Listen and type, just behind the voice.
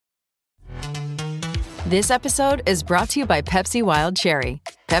This episode is brought to you by Pepsi Wild Cherry.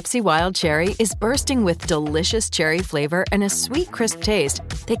 Pepsi Wild Cherry is bursting with delicious cherry flavor and a sweet, crisp taste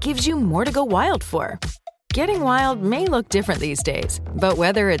that gives you more to go wild for. Getting wild may look different these days, but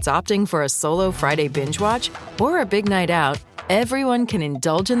whether it's opting for a solo Friday binge watch or a big night out, everyone can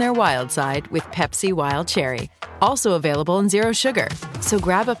indulge in their wild side with Pepsi Wild Cherry. Also available in Zero Sugar. So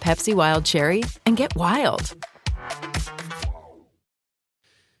grab a Pepsi Wild Cherry and get wild.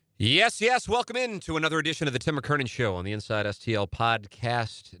 Yes. Welcome in to another edition of the Tim McKernan Show on the Inside STL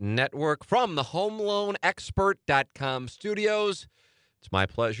Podcast Network from the HomeLoanExpert.com studios. It's my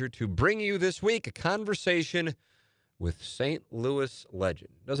pleasure to bring you this week a conversation with St. Louis legend.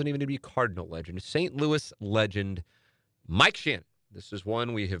 Doesn't even need to be Cardinal legend. St. Louis legend Mike Shannon. This is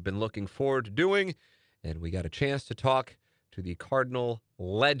one we have been looking forward to doing, and we got a chance to talk to the Cardinal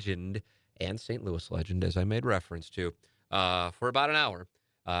legend and St. Louis legend, as I made reference to, for about an hour.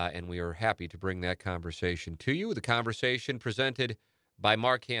 And we are happy to bring that conversation to you. The conversation presented by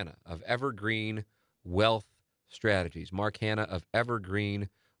Mark Hanna of Evergreen Wealth Strategies. Mark Hanna of Evergreen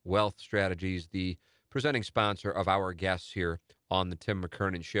Wealth Strategies, the presenting sponsor of our guests here on the Tim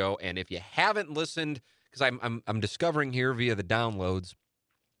McKernan Show. And if you haven't listened, because I'm discovering here via the downloads,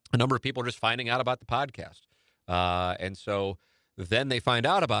 a number of people are just finding out about the podcast. And so then they find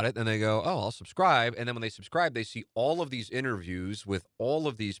out about it, and they go, oh, I'll subscribe. And then when they subscribe, they see all of these interviews with all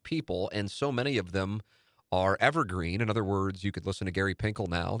of these people, and so many of them are evergreen. In other words, you could listen to Gary Pinkel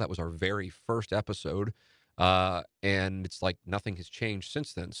now. That was our very first episode, and it's like nothing has changed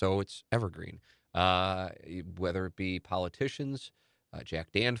since then. So it's evergreen, whether it be politicians.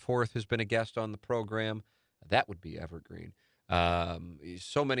 Jack Danforth has been a guest on the program. That would be evergreen.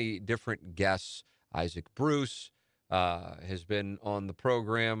 So many different guests. Isaac Bruce has been on the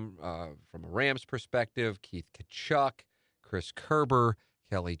program from a Rams perspective, Keith Kachuk, Chris Kerber,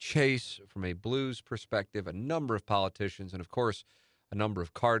 Kelly Chase from a Blues perspective, a number of politicians, and, of course, a number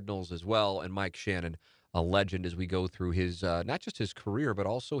of Cardinals as well, and Mike Shannon, a legend as we go through his, not just his career, but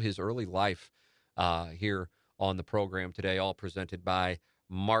also his early life here on the program today, all presented by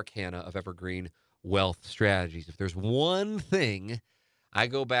Mark Hanna of Evergreen Wealth Strategies. If there's one thing I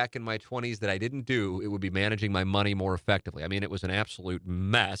go back in my 20s that I didn't do, it would be managing my money more effectively. I mean, it was an absolute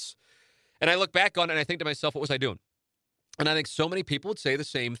mess. And I look back on it and I think to myself, what was I doing? And I think so many people would say the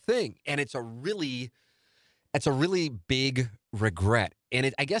same thing. And it's a really big regret.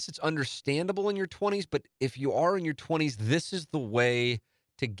 And I guess it's understandable in your 20s, but if you are in your 20s, this is the way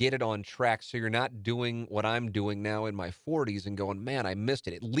to get it on track so you're not doing what I'm doing now in my 40s and going, man, I missed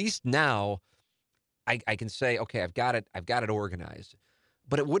it. At least now I can say, okay, I've got it organized.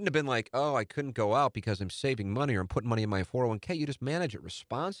 But it wouldn't have been like, oh, I couldn't go out because I'm saving money or I'm putting money in my 401k. You just manage it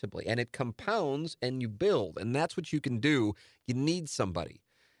responsibly, and it compounds and you build, and that's what you can do. You need somebody,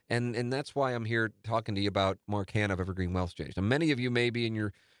 and that's why I'm here talking to you about Mark Hanna of Evergreen Wealth Strategies. Now, many of you may be in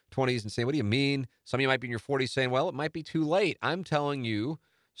your 20s and say, what do you mean? Some of you might be in your 40s saying, well, it might be too late. I'm telling you,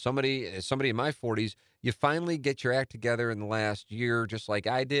 somebody in my 40s, you finally get your act together in the last year, just like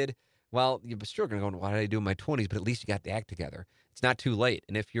I did. Well, you're still going to go, what did I do in my 20s? But at least you got the act together. It's not too late.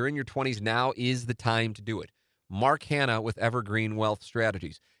 And if you're in your 20s, now is the time to do it. Mark Hanna with Evergreen Wealth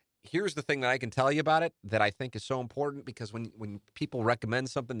Strategies. Here's the thing that I can tell you about it that I think is so important, because when people recommend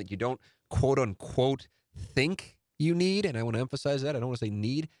something that you don't, quote unquote, think you need, and I want to emphasize that, I don't want to say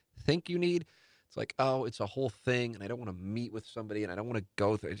need, think you need. It's like, oh, it's a whole thing, and I don't want to meet with somebody, and I don't want to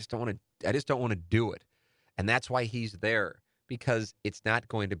go through. I just don't want to do it. And that's why he's there, because it's not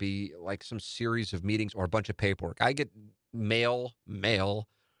going to be like some series of meetings or a bunch of paperwork. I get mail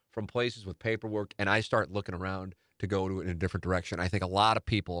from places with paperwork, and I start looking around to go to it in a different direction. I think a lot of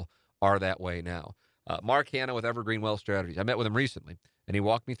people are that way now. Mark Hanna with Evergreen Wealth Strategies. I met with him recently, and he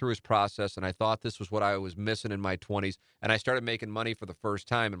walked me through his process, and I thought this was what I was missing in my 20s, and I started making money for the first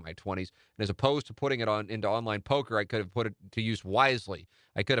time in my 20s. And as opposed to putting it into online poker, I could have put it to use wisely.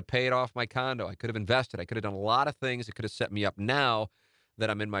 I could have paid off my condo. I could have invested. I could have done a lot of things that could have set me up now that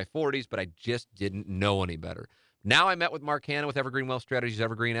I'm in my 40s, but I just didn't know any better. Now I met with Mark Hanna with Evergreen Wealth Strategies,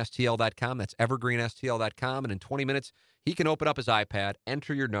 evergreenstl.com. That's evergreenstl.com. And in 20 minutes, he can open up his iPad,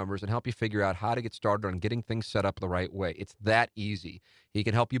 enter your numbers, and help you figure out how to get started on getting things set up the right way. It's that easy. He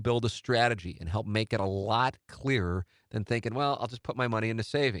can help you build a strategy and help make it a lot clearer than thinking, well, I'll just put my money into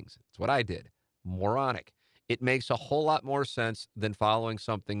savings. That's what I did. Moronic. It makes a whole lot more sense than following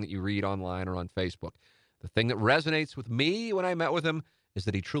something that you read online or on Facebook. The thing that resonates with me when I met with him is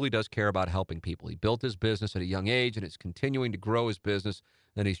that he truly does care about helping people. He built his business at a young age and is continuing to grow his business,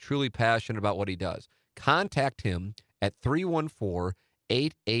 and he's truly passionate about what he does. Contact him at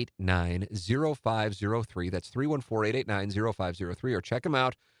 314-889-0503. That's 314-889-0503, or check him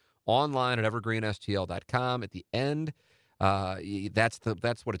out online at evergreenstl.com. At the end, that's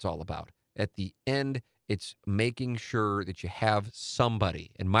what it's all about. At the end, it's making sure that you have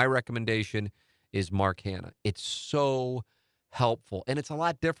somebody. And my recommendation is Mark Hanna. It's so helpful. And it's a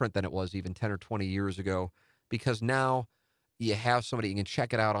lot different than it was even 10 or 20 years ago, because now you have somebody, you can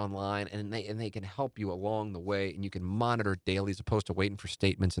check it out online, and they can help you along the way, and you can monitor daily as opposed to waiting for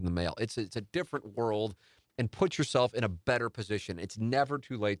statements in the mail. It's a different world, and put yourself in a better position. It's never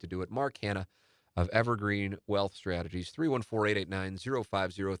too late to do it. Mark Hanna of Evergreen Wealth Strategies,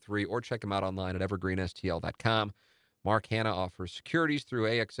 314-889-0503, or check him out online at evergreenstl.com. Mark Hanna offers securities through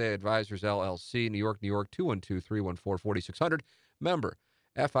AXA Advisors, LLC, New York, 212-314-4600. Member,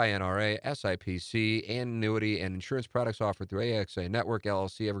 FINRA, SIPC, annuity and insurance products offered through AXA Network,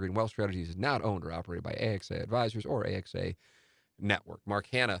 LLC. Evergreen Wealth Strategies is not owned or operated by AXA Advisors or AXA Network. Mark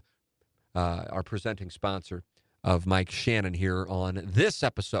Hanna, our presenting sponsor of Mike Shannon here on this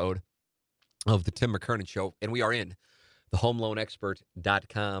episode of the Tim McKernan Show, and we are in the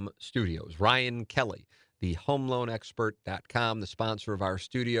HomeLoanExpert.com studios. Ryan Kelly, the HomeLoanExpert.com, the sponsor of our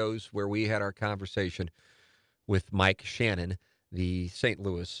studios, where we had our conversation with Mike Shannon, the St.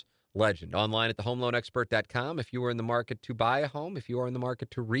 Louis legend. Online at the HomeLoanExpert.com. If you are in the market to buy a home, if you are in the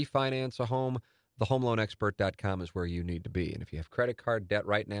market to refinance a home, the HomeLoanExpert.com is where you need to be. And if you have credit card debt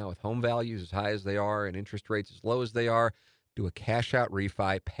right now with home values as high as they are and interest rates as low as they are, do a cash-out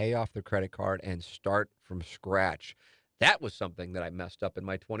refi, pay off the credit card, and start from scratch. That was something that I messed up in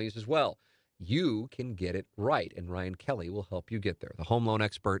my 20s as well. You can get it right, and Ryan Kelly will help you get there. The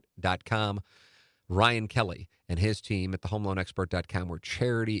HomeLoanExpert.com. Ryan Kelly and his team at the HomeLoanExpert.com, where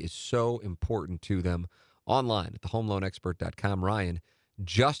charity is so important to them. Online at the HomeLoanExpert.com. Ryan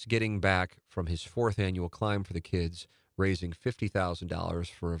just getting back from his 4th annual Climb for the Kids, raising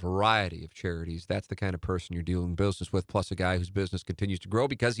 $50,000 for a variety of charities. That's the kind of person you're doing business with, plus a guy whose business continues to grow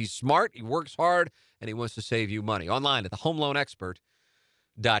because he's smart, he works hard, and he wants to save you money. Online at the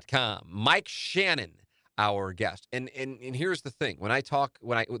HomeLoanExpert.com. Mike Shannon, our guest. And here's the thing.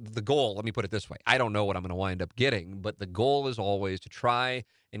 The goal, let me put it this way. I don't know what I'm going to wind up getting, but the goal is always to try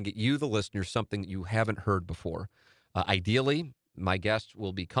and get you, the listener, something that you haven't heard before. Ideally, my guest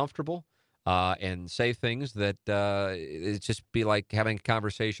will be comfortable and say things that it just be like having a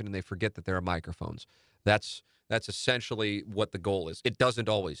conversation and they forget that there are microphones. That's essentially what the goal is. It doesn't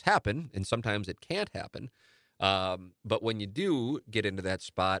always happen, and sometimes it can't happen. But when you do get into that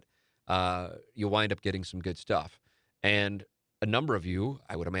spot, you'll wind up getting some good stuff. And a number of you,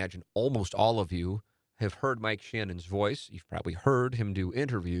 I would imagine almost all of you, have heard Mike Shannon's voice. You've probably heard him do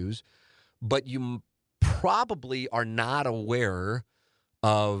interviews, but you probably are not aware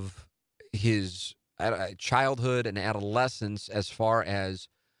of his childhood and adolescence as far as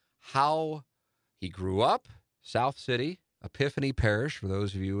how he grew up. South City, Epiphany Parish, for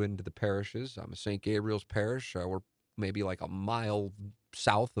those of you into the parishes. I'm a St. Gabriel's Parish. We're maybe like a mile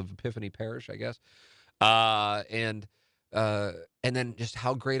south of Epiphany Parish, I guess. And then just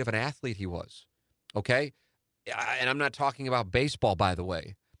how great of an athlete he was. Okay? And I'm not talking about baseball, by the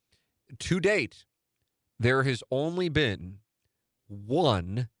way. To date, there has only been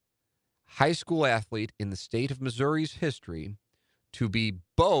one high school athlete in the state of Missouri's history to be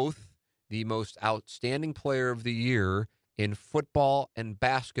both the most outstanding player of the year in football and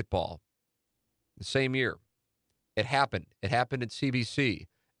basketball the same year. It happened. It happened at CBC.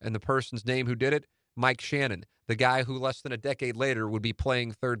 And the person's name who did it, Mike Shannon, the guy who less than a decade later would be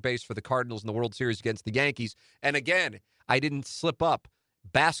playing third base for the Cardinals in the World Series against the Yankees. And again, I didn't slip up.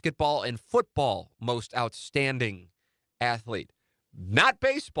 Basketball and football, most outstanding athlete. Not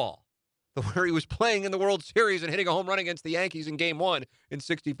baseball, where he was playing in the World Series and hitting a home run against the Yankees in Game 1 in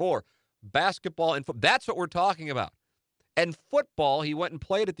 '64. Basketball and football, that's what we're talking about. And football, he went and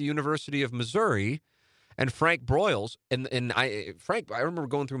played at the University of Missouri. And Frank Broyles, I remember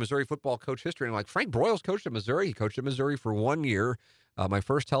going through Missouri football coach history, and I'm like, Frank Broyles coached at Missouri. He coached at Missouri for 1 year. My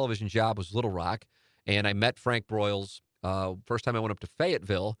first television job was Little Rock, and I met Frank Broyles first time I went up to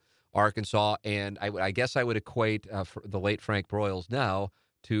Fayetteville, Arkansas, and I guess I would equate the late Frank Broyles now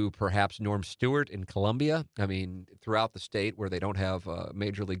to perhaps Norm Stewart in Columbia. I mean, throughout the state where they don't have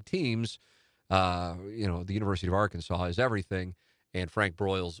major league teams, the University of Arkansas is everything. And Frank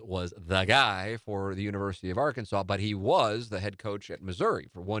Broyles was the guy for the University of Arkansas, but he was the head coach at Missouri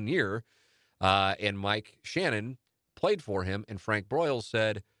for 1 year. And Mike Shannon played for him. And Frank Broyles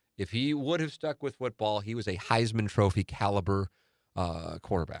said if he would have stuck with football, he was a Heisman Trophy caliber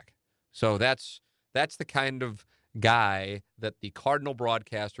quarterback. So that's the kind of guy that the Cardinal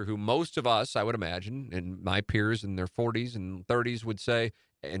broadcaster, who most of us, I would imagine, and my peers in their 40s and 30s would say,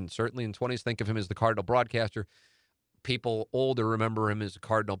 and certainly in 20s, think of him as the Cardinal broadcaster. people older remember him as a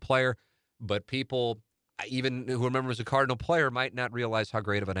Cardinal player, but people even who remember him as a Cardinal player might not realize how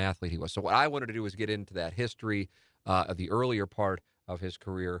great of an athlete he was. So what I wanted to do was get into that history of the earlier part of his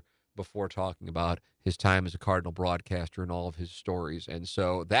career before talking about his time as a Cardinal broadcaster and all of his stories. And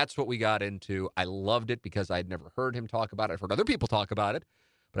so that's what we got into. I loved it because I'd never heard him talk about it. I've heard other people talk about it,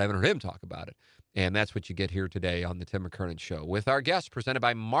 but I haven't heard him talk about it. And that's what you get here today on the Tim McKernan Show with our guest presented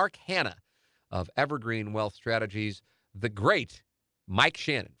by Mark Hanna of Evergreen Wealth Strategies, the great Mike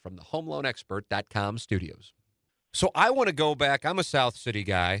Shannon from the HomeLoanExpert.com studios. So I want to go back. I'm a South City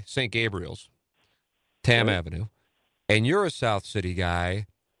guy, St. Gabriel's, Tam Avenue. And you're a South City guy,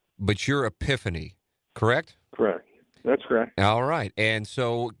 but you're Epiphany, correct? Correct. That's correct. All right. And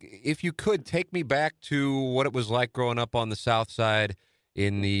so if you could take me back to what it was like growing up on the South Side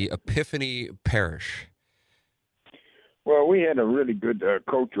in the Epiphany Parish. Well, we had a really good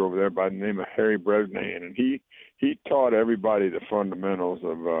coach over there by the name of Harry Bresnan, and he taught everybody the fundamentals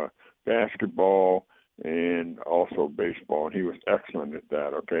of basketball and also baseball, and he was excellent at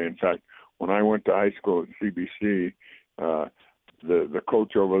that, okay? In fact, when I went to high school at CBC, the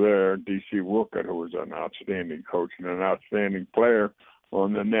coach over there, D.C. Wilcott, who was an outstanding coach and an outstanding player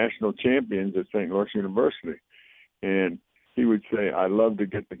on the national champions at St. Louis University. And he would say, I love to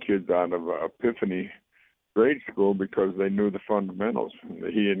get the kids out of Epiphany grade school because they knew the fundamentals.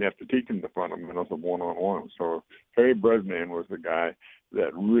 He didn't have to teach them the fundamentals of one-on-one. So Harry Bresnan was the guy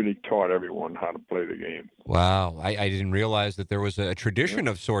that really taught everyone how to play the game. Wow. I didn't realize that there was a tradition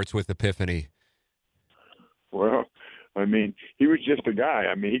of sorts with Epiphany. Well, I mean, he was just a guy.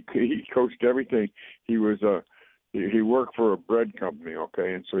 I mean, he coached everything. He was he worked for a bread company,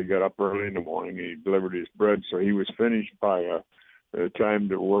 okay, and so he got up early in the morning and he delivered his bread. So he was finished by time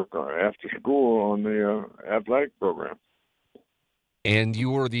to work after school on the athletic program. And you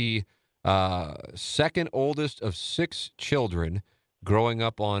were the second oldest of 6 children growing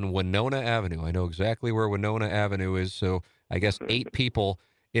up on Winona Avenue. I know exactly where Winona Avenue is, so I guess 8 people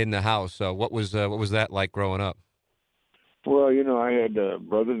in the house. What was that like growing up? Well, you know, I had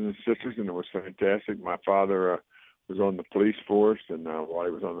brothers and sisters, and it was fantastic. My father was on the police force, and while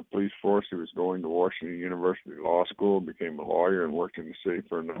he was on the police force, he was going to Washington University Law School, became a lawyer, and worked in the city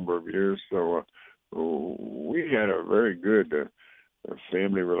for a number of years. So we had a very good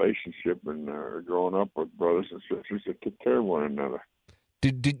family relationship, and growing up with brothers and sisters that took care of one another.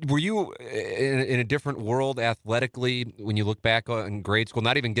 Were you in a different world athletically when you look back on grade school?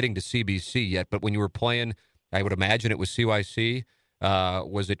 Not even getting to CBC yet, but when you were playing, I would imagine it was CYC.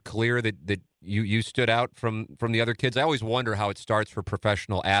 Was it clear that you stood out from the other kids? I always wonder how it starts for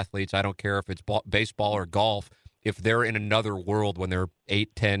professional athletes. I don't care if it's baseball or golf, if they're in another world when they're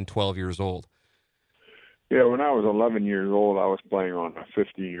 8, 10, 12 years old. Yeah, when I was 11 years old, I was playing on a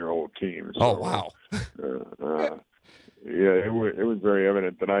 15-year-old team. So, oh, wow. Yeah, it was very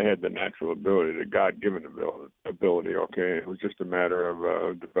evident that I had the natural ability, the God-given ability, okay? It was just a matter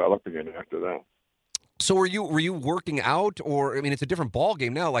of developing it after that. So were you working out, or I mean, it's a different ball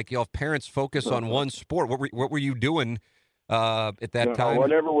game now. Like you have parents focus on one sport. What were you doing at that time?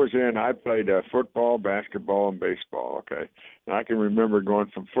 Whatever was in, I played football, basketball, and baseball. Okay, and I can remember going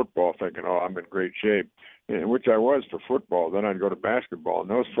from football thinking, "Oh, I'm in great shape," and which I was for football. Then I'd go to basketball, and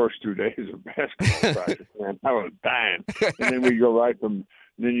those first 2 days of basketball practice, man, I was dying. And then you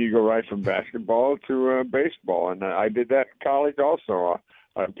go right from basketball to baseball, and I did that in college also.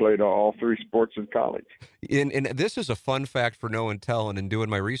 I played all 3 sports in college. And this is a fun fact for no one telling. And doing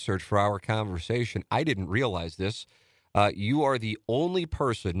my research for our conversation, I didn't realize this. You are the only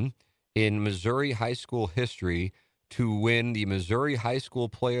person in Missouri high school history to win the Missouri High School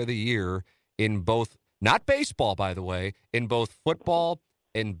Player of the Year in both, not baseball, by the way, in both football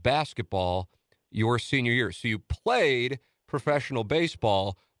and basketball your senior year. So you played professional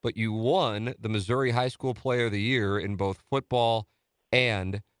baseball, but you won the Missouri High School Player of the Year in both football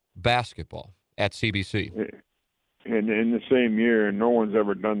and basketball at CBC. And in the same year, and no one's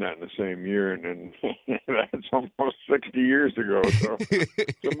ever done that in the same year, and that's almost 60 years ago. So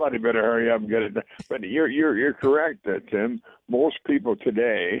somebody better hurry up and get it done. But you're correct, Tim. Most people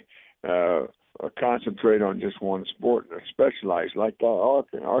today concentrate on just one sport and specialize, like our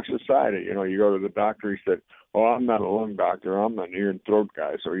society. You know, you go to the doctor, he said, "Oh, I'm not a lung doctor, I'm an ear and throat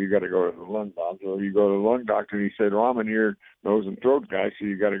guy, so you got to go to the lung doctor." Or you go to the lung doctor, and he said, "Oh, I'm an ear, nose, and throat guy, so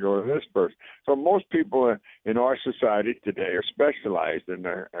you got to go to this person." So most people in our society today are specialized in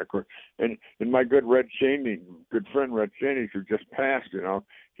their. And my good friend Red Cheney, who just passed, you know,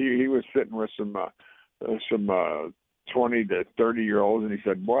 he was sitting with some 20 to 30-year-olds, and he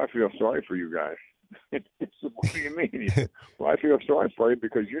said, "Boy, I feel sorry for you guys." What do you mean? He said, well, I feel sorry for you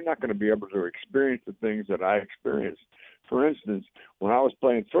because you're not going to be able to experience the things that I experienced. For instance, when I was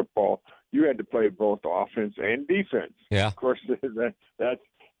playing football, you had to play both offense and defense. Yeah. Of course, that's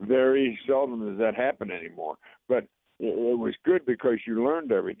very seldom does that happen anymore. But it was good because you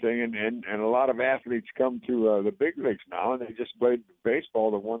learned everything, and a lot of athletes come to the big leagues now, and they just played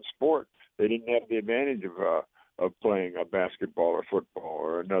baseball, the one sport. They didn't have the advantage of playing a basketball or football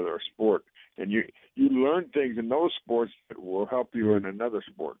or another sport. And you learn things in those sports that will help you in another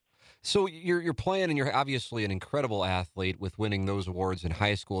sport. So you're playing, and you're obviously an incredible athlete with winning those awards in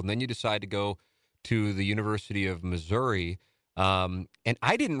high school, and then you decide to go to the University of Missouri. And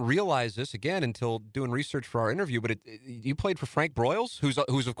I didn't realize this again until doing research for our interview. But you played for Frank Broyles,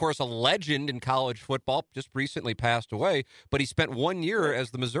 who's of course a legend in college football, just recently passed away. But he spent 1 year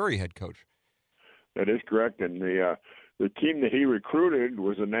as the Missouri head coach. That is correct, and the team that he recruited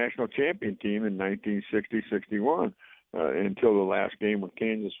was a national champion team in 1960-61 until the last game when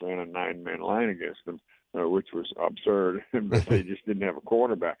Kansas ran a 9-man line against them, which was absurd, but they just didn't have a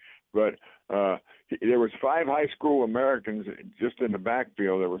quarterback. But there was 5 high school Americans just in the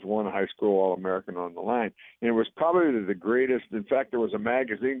backfield. There was 1 high school All-American on the line, and it was probably the greatest. In fact, there was a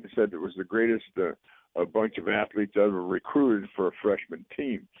magazine that said it was the greatest a bunch of athletes ever recruited for a freshman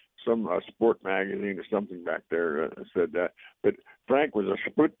team. Some sport magazine or something back there said that. But Frank was a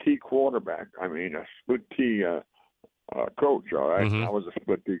split-T quarterback. I mean, a split-T coach, all right? Mm-hmm. I was a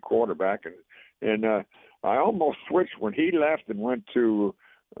split-T quarterback. And I almost switched when he left and went to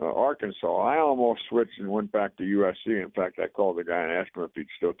Arkansas. I almost switched and went back to USC. In fact, I called the guy and asked him if he'd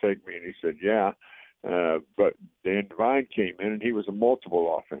still take me, and he said, yeah. But Dan Devine came in, and he was a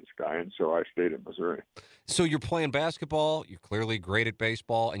multiple offense guy, and so I stayed in Missouri. So you're playing basketball. You're clearly great at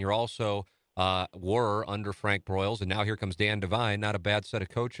baseball, and you're also were under Frank Broyles, and now here comes Dan Devine. Not a bad set of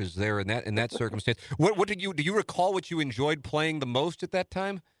coaches there in that circumstance. What do you recall? What you enjoyed playing the most at that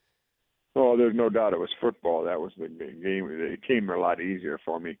time? Oh, there's no doubt it was football. That was the game. It came a lot easier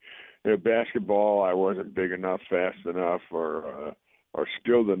for me. Basketball, I wasn't big enough, fast enough, or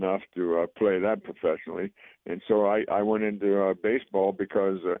skilled enough to play that professionally. And so I went into baseball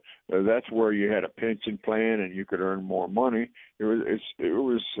because that's where you had a pension plan and you could earn more money. It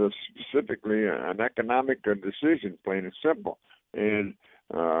was specifically an economic decision, plain and simple. And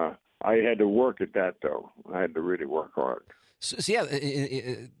I had to work at that, though. I had to really work hard. So yeah,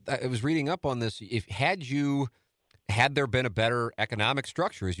 I was reading up on this. Had there been a better economic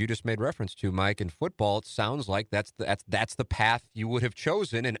structure, as you just made reference to, Mike, in football, it sounds like that's the path you would have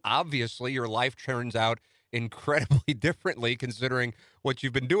chosen. And obviously your life turns out incredibly differently considering what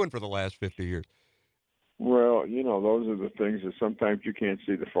you've been doing for the last 50 years. Well, those are the things that sometimes you can't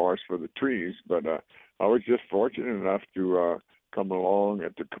see the forest for the trees. But I was just fortunate enough to come along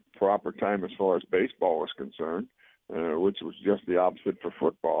at the proper time as far as baseball was concerned, which was just the opposite for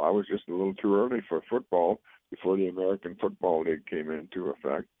football. I was just a little too early for football before the American Football League came into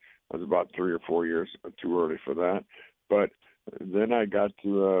effect. I was about 3 or 4 years too early for that. But then I got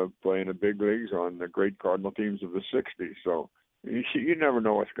to play in the big leagues on the great Cardinal teams of the 60s. So you never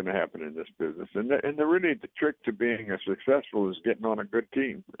know what's going to happen in this business. And the trick to being a successful is getting on a good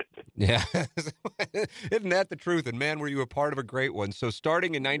team. Yeah. Isn't that the truth? And, man, were you a part of a great one. So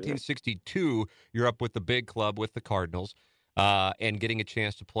starting in 1962, you're up with the big club with the Cardinals. And getting a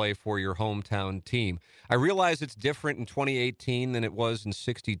chance to play for your hometown team. I realize it's different in 2018 than it was in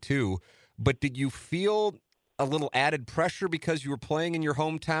 62, but did you feel a little added pressure because you were playing in your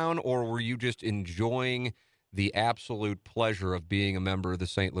hometown, or were you just enjoying the absolute pleasure of being a member of the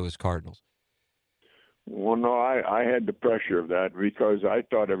St. Louis Cardinals? Well, no, I had the pressure of that because I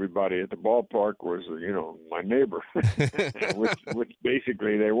thought everybody at the ballpark was, my neighbor, which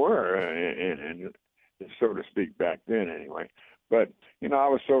basically they were, and so to speak, back then anyway. But, I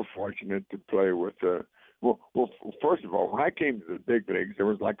was so fortunate to play with, well, first of all, when I came to the big leagues, there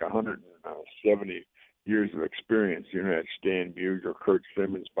was like 170 years of experience. Had Stan Musial, Kurt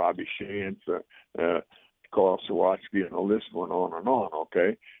Simmons, Bobby Shantz, Carl Sawatsky, and the list went on and on,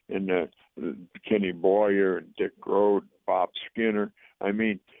 okay? And Kenny Boyer and Dick Grode, Bob Skinner. I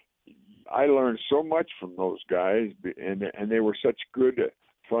mean, I learned so much from those guys, and they were such good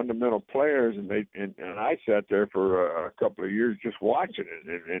fundamental players, and I sat there for a couple of years just watching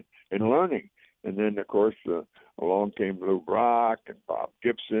it and learning. And then, of course, along came Lou Brock and Bob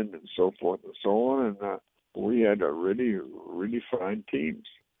Gibson and so forth and so on, and we had a really, really fine teams.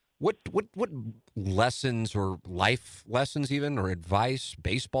 What lessons or life lessons even, or advice,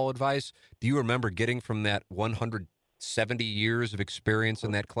 baseball advice, do you remember getting from that 170 years of experience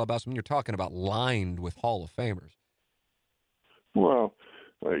in that clubhouse? I mean, you're talking about lined with Hall of Famers. Well,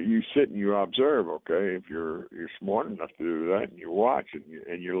 you sit and you observe, okay? If you're smart enough to do that, and you watch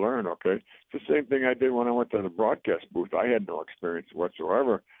and you learn, okay? It's the same thing I did when I went to the broadcast booth. I had no experience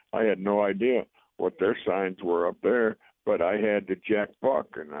whatsoever. I had no idea what their signs were up there, but I had the Jack Buck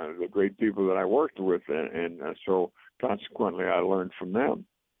and the great people that I worked with, and so consequently, I learned from them.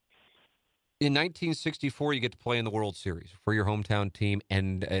 In 1964, you get to play in the World Series for your hometown team,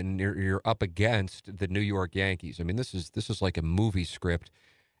 and you're up against the New York Yankees. I mean, this is like a movie script,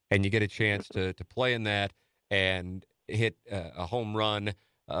 and you get a chance to play in that and hit a home run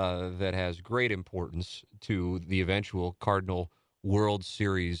that has great importance to the eventual Cardinal World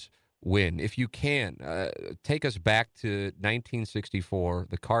Series win. If you can, take us back to 1964,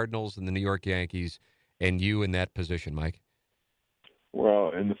 the Cardinals and the New York Yankees, and you in that position, Mike.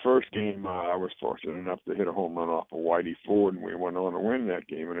 Well, in the first game, I was fortunate enough to hit a home run off of Whitey Ford, and we went on to win that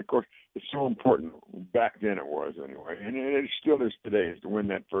game. And, of course, it's so important. Back then it was, anyway. And it still is today, is to win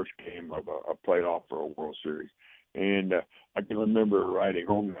that first game of a playoff for a World Series. And I can remember riding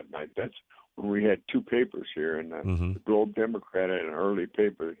home that night. That's when we had two papers here. And the Globe Democrat had an early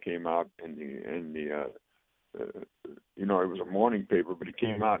paper that came out in the it was a morning paper, but it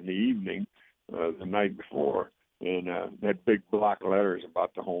came out in the evening the night before. And had big block letters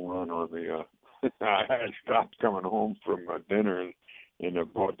about the home run on the. I had stopped coming home from dinner and I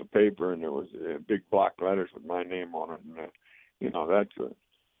bought the paper, and there was big block letters with my name on it. And that's a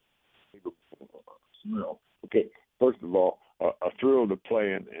thrill. Okay, first of all, a thrill to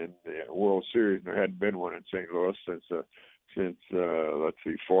play in the World Series. There hadn't been one in St. Louis since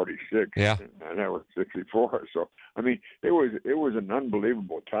 46. Yeah, and that was 64. So I mean, it was an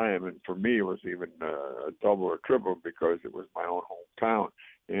unbelievable time, and for me, it was even a double or triple because it was my own hometown,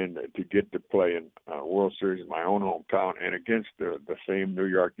 and to get to play in World Series in my own hometown and against the famed New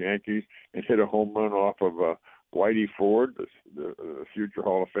York Yankees and hit a home run off of Whitey Ford, the future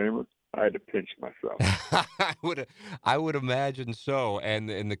Hall of Famer. I had to pinch myself. I would imagine so,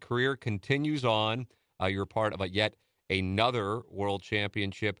 and the career continues on. You're part of yet another World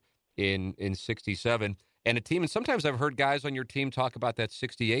Championship in '67, and a team. And sometimes I've heard guys on your team talk about that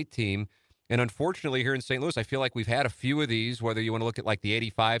 '68 team. And unfortunately, here in St. Louis, I feel like we've had a few of these. Whether you want to look at like the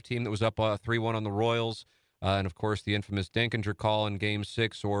 '85 team that was up 3-1 on the Royals, and of course the infamous Dinkinger call in Game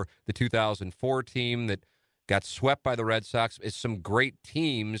 6, or the 2004 team that got swept by the Red Sox. It's some great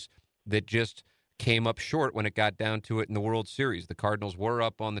teams that just came up short when it got down to it in the World Series. The Cardinals were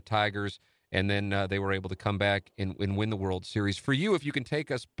up on the Tigers, and then they were able to come back and win the World Series. For you, if you can take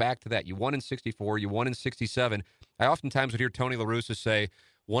us back to that, you won in '64, you won in '67. I oftentimes would hear Tony La Russa say,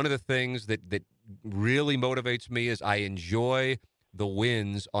 one of the things that really motivates me is I enjoy the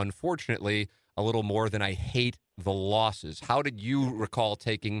wins, unfortunately, a little more than I hate the losses. How did you recall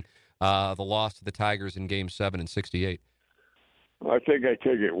taking the loss to the Tigers in Game 7 in '68? Well, I think I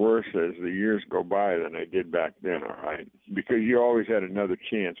take it worse as the years go by than I did back then, all right? Because you always had another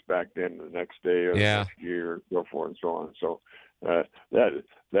chance back then, the next day or the next year, so forth and so on. So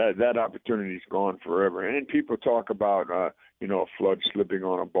that opportunity's gone forever. And then people talk about, a flood slipping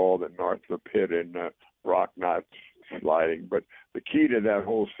on a ball that Northrop hit and Brock not sliding. But the key to that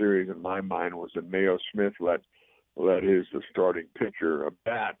whole series, in my mind, was that Mayo Smith let his starting pitcher a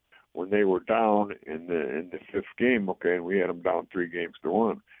bat when they were down in the fifth game, okay, and we had them down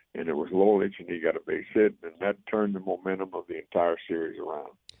 3-1, and it was Lolich, and he got a base hit, and that turned the momentum of the entire series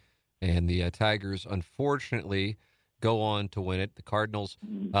around. And the Tigers, unfortunately, go on to win it. The Cardinals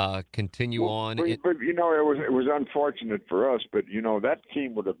continue on. But it was unfortunate for us, but that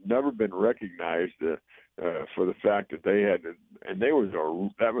team would have never been recognized for the fact that they had, and that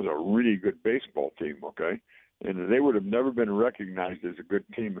was a really good baseball team, okay. And they would have never been recognized as a good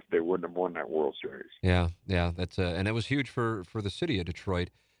team if they wouldn't have won that World Series. Yeah, that's and it was huge for the city of Detroit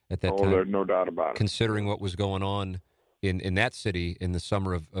at that time. Oh, there's no doubt about it. Considering what was going on in that city in the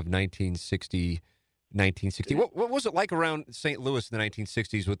summer of 1960. What was it like around St. Louis in the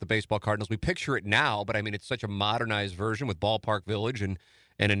 1960s with the baseball Cardinals? We picture it now, but I mean it's such a modernized version with Ballpark Village and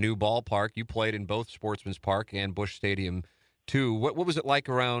a new ballpark. You played in both Sportsman's Park and Busch Stadium too. What was it like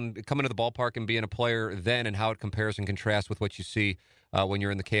around coming to the ballpark and being a player then, and how it compares and contrasts with what you see when you're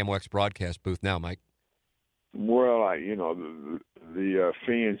in the KMOX broadcast booth now, Mike? Well, the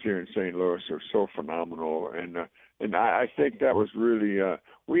fans here in St. Louis are so phenomenal, and I think that was really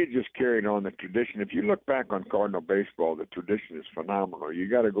we had just carried on the tradition. If you look back on Cardinal baseball, the tradition is phenomenal. You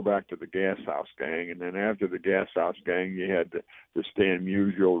got to go back to the Gas House Gang, and then after the Gas House Gang, you had the Stan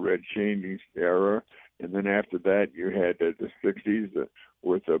Musial, Red Shaney era. And then after that, you had the 60s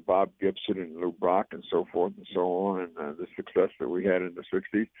with Bob Gibson and Lou Brock and so forth and so on, and the success that we had in the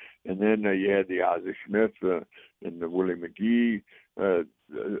 60s. And then you had the Ozzie Smith and the Willie McGee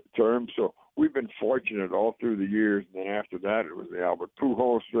term. So we've been fortunate all through the years. And then after that, it was the Albert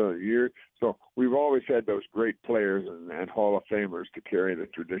Pujols year. So we've always had those great players and Hall of Famers to carry the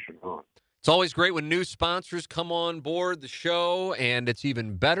tradition on. It's always great when new sponsors come on board the show, and it's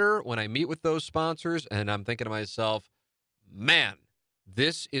even better when I meet with those sponsors, and I'm thinking to myself, man,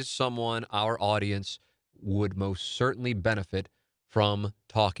 this is someone our audience would most certainly benefit from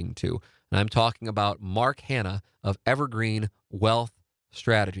talking to. And I'm talking about Mark Hanna of Evergreen Wealth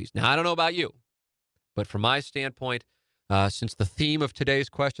Strategies. Now, I don't know about you, but from my standpoint, since the theme of today's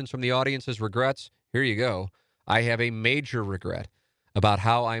questions from the audience is regrets, here you go. I have a major regret about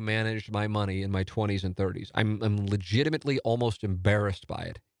how I managed my money in my 20s and 30s. I'm legitimately almost embarrassed by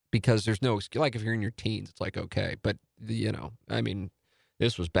it because there's no excuse. Like if you're in your teens, it's like, okay. But, I mean,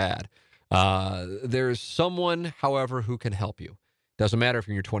 this was bad. There's someone, however, who can help you. Doesn't matter if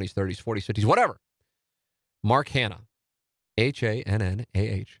you're in your 20s, 30s, 40s, 50s, whatever. Mark Hanna, Hannah,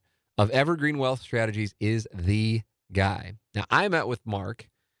 of Evergreen Wealth Strategies is the guy. Now, I met with Mark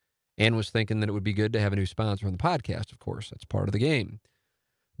and was thinking that it would be good to have a new sponsor on the podcast, of course. That's part of the game.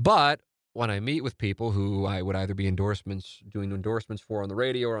 But when I meet with people who I would either be doing endorsements for on the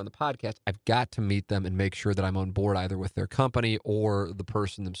radio or on the podcast, I've got to meet them and make sure that I'm on board either with their company or the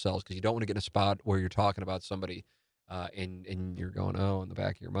person themselves, because you don't want to get in a spot where you're talking about somebody and you're going, oh, in the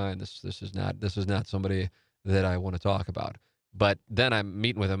back of your mind, this is not somebody that I want to talk about. But then I'm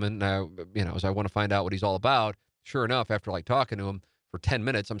meeting with him, and as I want to find out what he's all about, sure enough, after talking to him for 10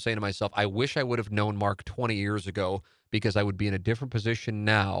 minutes, I'm saying to myself, I wish I would have known Mark 20 years ago, because I would be in a different position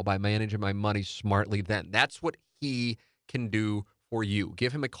now by managing my money smartly then. That's what he can do for you.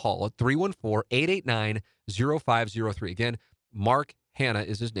 Give him a call at 314-889-0503. Again, Mark Hanna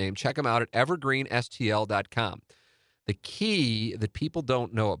is his name. Check him out at evergreenstl.com. The key that people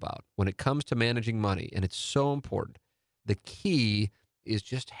don't know about when it comes to managing money, and it's so important, the key is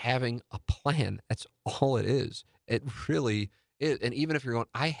just having a plan. That's all it is. It really is. And even if you're going,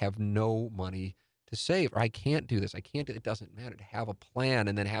 I have no money to save, or I can't do this, it doesn't matter. To have a plan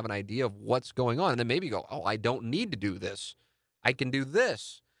and then have an idea of what's going on. And then maybe go, oh, I don't need to do this. I can do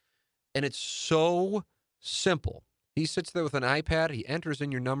this. And it's so simple. He sits there with an iPad, he enters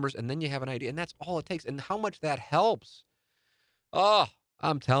in your numbers, and then you have an idea. And that's all it takes. And how much that helps. Oh,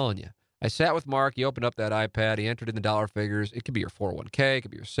 I'm telling you. I sat with Mark. He opened up that iPad. He entered in the dollar figures. It could be your 401k. It could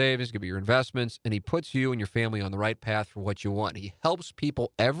be your savings. It could be your investments. And he puts you and your family on the right path for what you want. He helps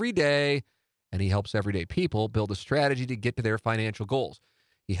people every day, and he helps everyday people build a strategy to get to their financial goals.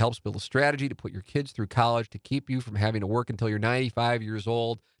 He helps build a strategy to put your kids through college, to keep you from having to work until you're 95 years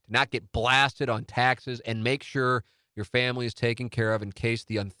old, to not get blasted on taxes, and make sure your family is taken care of in case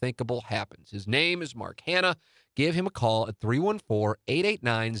the unthinkable happens. His name is Mark Hanna. Give him a call at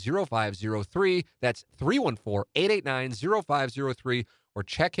 314-889-0503. That's 314-889-0503, or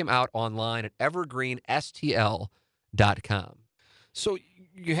check him out online at evergreenstl.com. So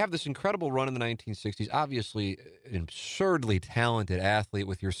you have this incredible run in the 1960s, obviously an absurdly talented athlete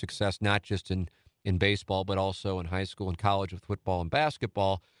with your success, not just in baseball, but also in high school and college with football and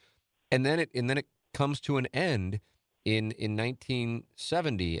basketball. And then it comes to an end in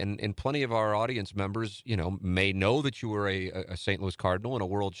 1970, and plenty of our audience members, may know that you were a St. Louis Cardinal and a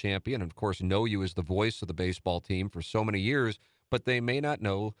world champion, and of course know you as the voice of the baseball team for so many years, but they may not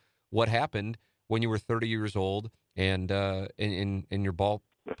know what happened when you were 30 years old and your ball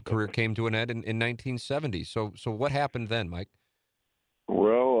career came to an end in 1970. So what happened then, Mike?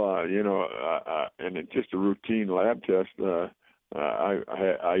 Well, and it's just a routine lab test.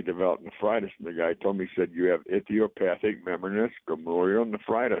 I developed nephritis, and the guy told me, he said, you have idiopathic membranous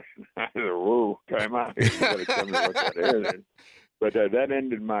glomerulonephritis. I said, whoa, time out here. You got to tell me what that is. But that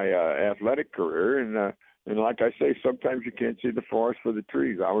ended my athletic career, and like I say, sometimes you can't see the forest for the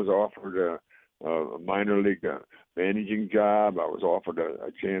trees. I was offered a minor league managing job. I was offered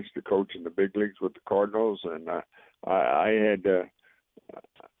a chance to coach in the big leagues with the Cardinals, and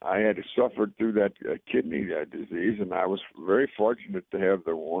I had suffered through that kidney disease, and I was very fortunate to have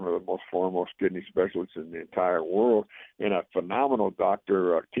one of the most foremost kidney specialists in the entire world, and a phenomenal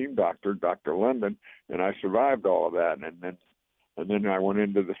doctor, team doctor, Dr. London, and I survived all of that. And then I went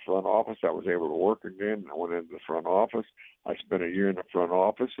into the front office. I was able to work again. I went into the front office. I spent a year in the front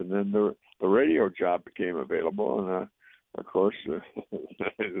office, and then the radio job became available, and of course,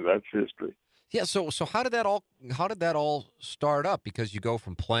 that's history. Yeah, so how did that all start up? Because you go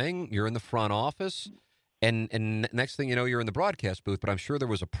from playing, you're in the front office, And next thing you know, you're in the broadcast booth. But I'm sure there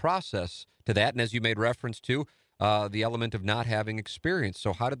was a process to that. And as you made reference to, the element of not having experience.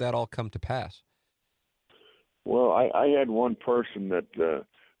 So how did that all come to pass? Well, I had one person that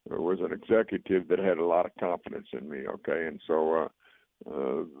was an executive that had a lot of confidence in me, okay? And so,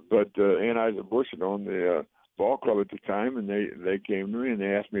 Anheuser-Busch owned the ball club at the time, and they came to me and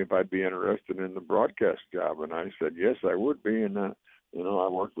they asked me if I'd be interested in the broadcast job. And I said, yes, I would be. And, I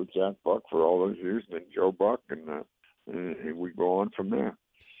worked with Jack Buck for all those years, and then Joe Buck, and we go on from there.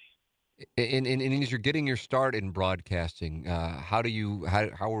 And as you're getting your start in broadcasting, how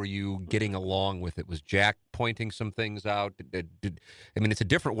are you getting along with it? Was Jack pointing some things out? It's a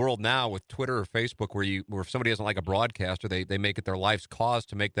different world now with Twitter or Facebook where if somebody doesn't like a broadcaster, they make it their life's cause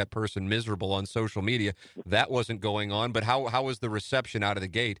to make that person miserable on social media. That wasn't going on. But how was the reception out of the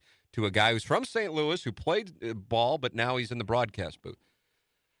gate to a guy who's from St. Louis who played ball, but now he's in the broadcast booth?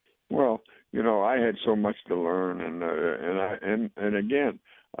 Well, I had so much to learn, and again.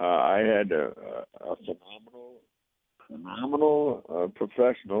 I had a phenomenal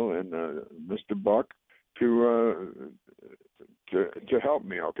professional in Mr. Buck to help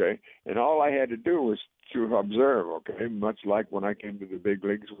me, okay? And all I had to do was to observe, okay? Much like when I came to the big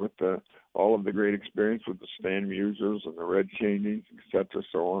leagues with all of the great experience with the Stan Musials and the Red Cheneys, et cetera,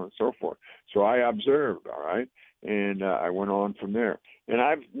 so on and so forth. So I observed, all right? And I went on from there. And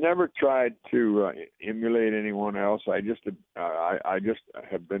I've never tried to emulate anyone else. I just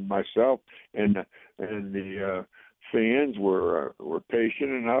have been myself, and the fans were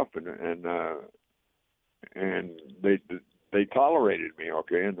patient enough, and they tolerated me,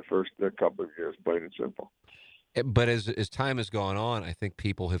 okay, in the first couple of years, plain and simple. But as time has gone on, I think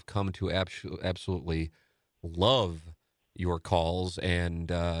people have come to absolutely love your calls and,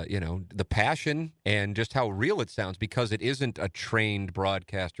 the passion and just how real it sounds, because it isn't a trained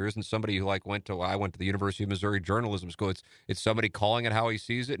broadcaster, isn't somebody who I went to the University of Missouri Journalism School. It's somebody calling it how he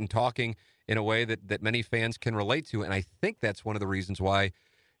sees it and talking in a way that many fans can relate to. And I think that's one of the reasons why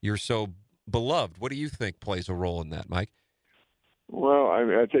you're so beloved. What do you think plays a role in that, Mike? Well,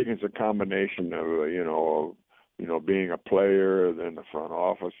 I think it's a combination of, being a player, then the front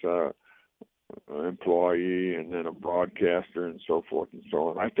office, employee, and then a broadcaster, and so forth and so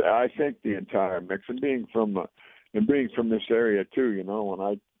on. I think the entire mix, and being from this area too.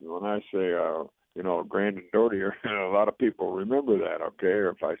 When I say Grand and Doty, a lot of people remember that. Okay, or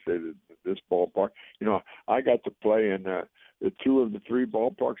if I say that this ballpark, I got to play in the two of the three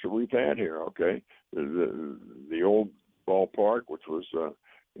ballparks that we've had here. Okay, the old ballpark, which was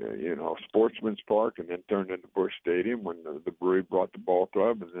Sportsman's Park, and then turned into Busch Stadium when the Brewery brought the ball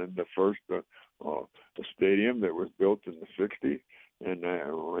club, and then the first the stadium that was built in the 60s, and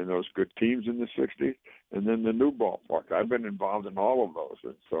those good teams in the 60s, and then the new ballpark. I've been involved in all of those,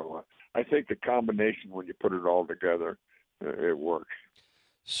 and so I think the combination, when you put it all together, it works.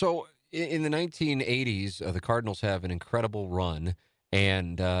 So in the 1980s, the Cardinals have an incredible run,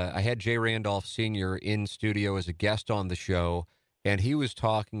 and I had Jay Randolph Sr. in studio as a guest on the show. And he was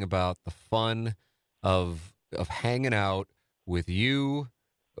talking about the fun of hanging out with you,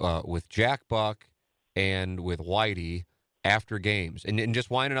 with Jack Buck, and with Whitey after games, and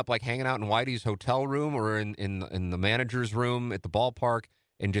just winding up like hanging out in Whitey's hotel room or in the manager's room at the ballpark,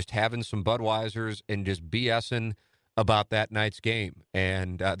 and just having some Budweisers and just BSing about that night's game.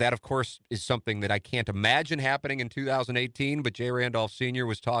 And that, of course, is something that I can't imagine happening in 2018. But Jay Randolph Sr.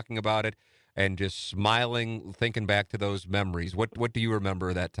 was talking about it and just smiling, thinking back to those memories. What do you remember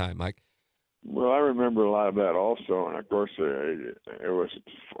of that time, Mike? Well, I remember a lot of that also, and of course, it was,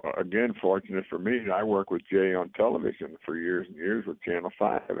 again, fortunate for me. I worked with Jay on television for years and years with Channel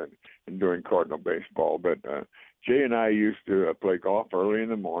 5 and doing Cardinal baseball. But Jay and I used to play golf early in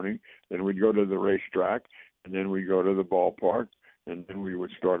the morning, then we'd go to the racetrack, and then we'd go to the ballpark, and then we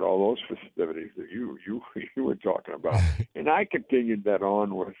would start all those festivities that you were talking about. And I continued that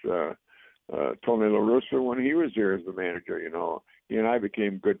on with Tony La Russa when he was there as the manager. He and I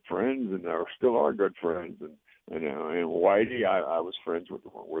became good friends, and still are good friends. And Whitey, I was friends with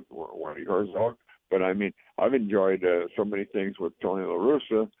Whitey Herzog. But I mean, I've enjoyed so many things with Tony La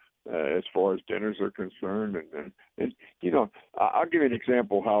Russa as far as dinners are concerned. And I'll give you an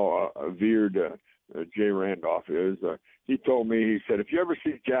example how veered Jay Randolph is. He told me, he said, if you ever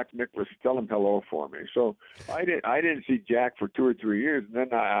see Jack Nicklaus, tell him hello for me. So I didn't see Jack for 2 or 3 years. And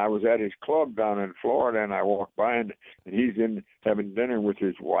then I was at his club down in Florida, and I walked by, and he's in having dinner with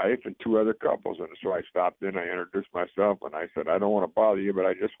his wife and 2 other couples. And so I stopped in, I introduced myself, and I said, I don't want to bother you, but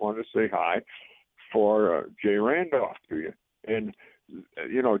I just wanted to say hi for Jay Randolph to you. And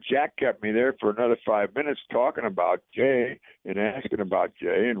Jack kept me there for another 5 minutes talking about Jay and asking about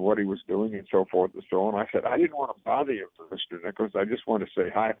Jay and what he was doing and so forth and so on. I said, I didn't want to bother you, Mr. Nichols. I just want to say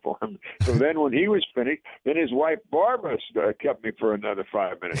hi for him. So then when he was finished, then his wife, Barbara, kept me for another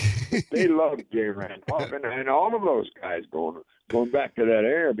 5 minutes. They loved Jay Randolph and all of those guys going back to that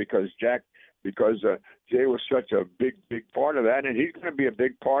era because Jay was such a big part of that, and he's going to be a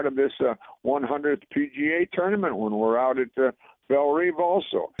big part of this 100th PGA tournament when we're out at Belle Reve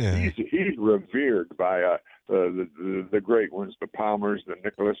also. Yeah. He's revered by the great ones, the Palmers, the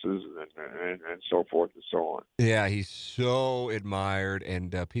Nicklases, and so forth and so on. Yeah, he's so admired,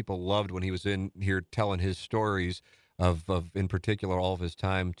 and people loved when he was in here telling his stories of in particular, all of his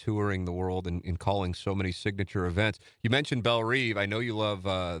time touring the world and calling so many signature events. You mentioned Belle Reve. I know you love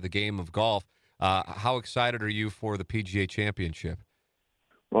the game of golf. How excited are you for the PGA Championship?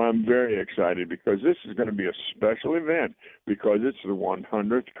 Well, I'm very excited because this is going to be a special event because it's the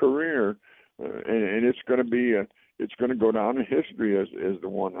 100th career, and it's going to be it's going to go down in history as the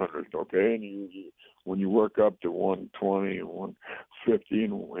 100th. Okay, and when you work up to 120 and 150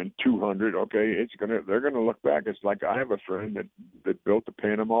 and 200, okay, they're going to look back. It's like I have a friend that built the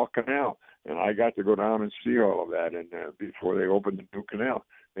Panama Canal, and I got to go down and see all of that, and before they opened the new canal,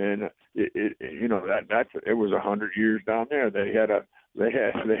 and it was 100 years down there. They had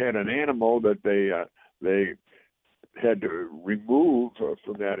an animal that they had to remove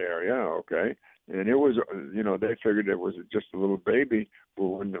from that area, okay, and it was they figured it was just a little baby, but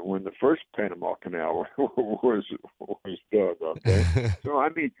when the first Panama Canal was dug, okay. So I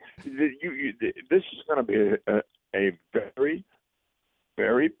mean, this is going to be a very,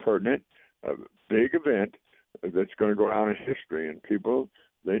 very pertinent, big event that's going to go down in history, and people.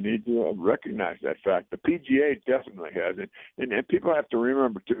 They need to recognize that fact. The PGA definitely has it. And people have to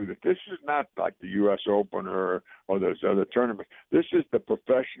remember, too, that this is not like the U.S. Open or those other tournaments. This is the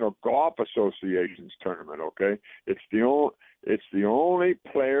Professional Golf Association's tournament, okay? It's the only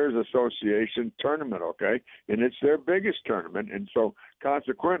Players Association tournament, okay? And it's their biggest tournament. And so,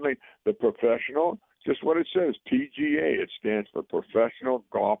 consequently, the professional, just what it says, PGA, it stands for Professional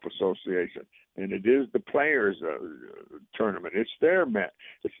Golf Association. And it is the Players tournament. It's their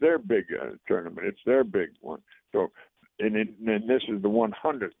It's their big tournament. It's their big one. So, and this is the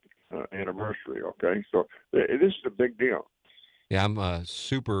 100th anniversary. Okay, so this is a big deal. Yeah, I'm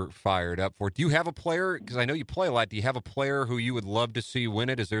super fired up for it. Do you have a player? Because I know you play a lot. Do you have a player who you would love to see win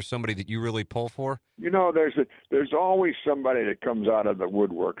it? Is there somebody that you really pull for? There's always somebody that comes out of the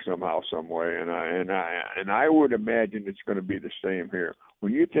woodwork somehow, some way, and I would imagine it's going to be the same here.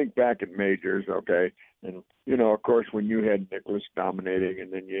 When you think back at majors, okay, and of course, when you had Nicklaus dominating,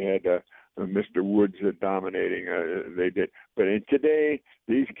 and then you had Mr. Woods dominating, they did. But today,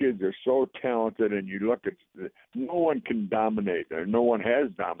 these kids are so talented, and you look at no one can dominate. No one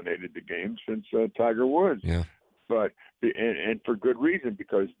has dominated the game since Tiger Woods. Yeah. But and for good reason,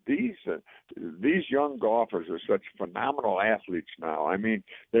 because these young golfers are such phenomenal athletes now. I mean,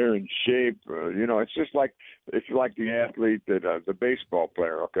 they're in shape. It's like the athlete that the baseball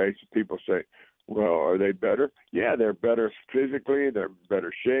player. Okay, so people say, well, are they better? Yeah, they're better physically. They're in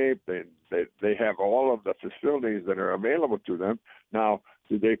better shape. They have all of the facilities that are available to them. Now,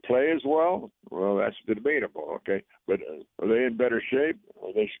 do they play as well? Well, that's debatable. Okay, but are they in better shape?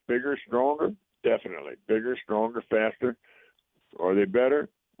 Are they bigger, stronger? Definitely. Bigger, stronger, faster. Are they better?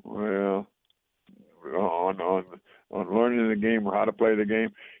 Well, on learning the game or how to play the game.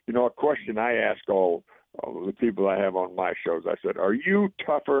 A question I ask all the people I have on my shows, I said, are you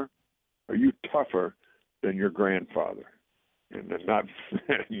tougher than your grandfather? And then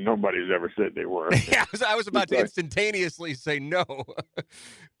nobody's ever said they were. Yeah, I was about to instantaneously say no.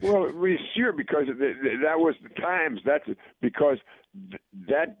 Well, sure, because that was the times. That's because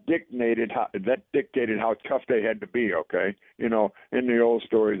that dictated how tough they had to be. Okay, in the old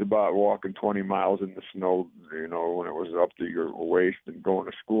stories about walking 20 miles in the snow, when it was up to your waist and going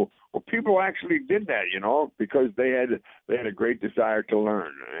to school. Well, people actually did that, because they had a great desire to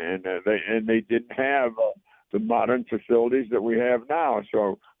learn, and they didn't have the modern facilities that we have now.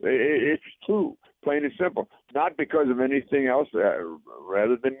 So it's true, plain and simple. Not because of anything else,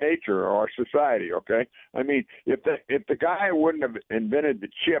 rather than nature or our society. Okay, I mean, if the guy wouldn't have invented the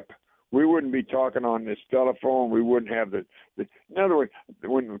chip, we wouldn't be talking on this telephone. We wouldn't have the. In other words,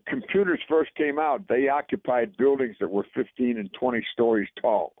 when computers first came out, they occupied buildings that were 15 and 20 stories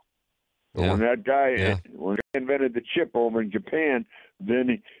tall. But when that guy when he invented the chip over in Japan,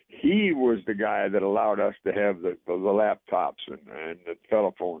 then he was the guy that allowed us to have the laptops and the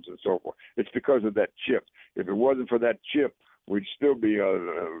telephones and so forth. It's because of that chip. If it wasn't for that chip, we'd still be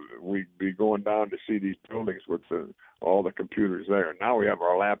we'd be going down to see these buildings with all the computers there. Now we have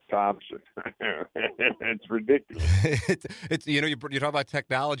our laptops. It's ridiculous. It's you talk about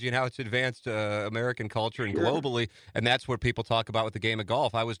technology and how it's advanced American culture and Sure. globally, and that's what people talk about with the game of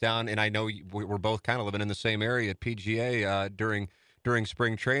golf. I was down, and I know we're both kind of living in the same area at PGA during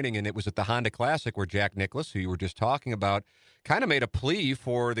spring training, and it was at the Honda Classic where Jack Nicklaus, who you were just talking about, kind of made a plea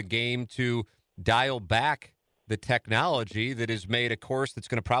for the game to dial back the technology that has made a course that's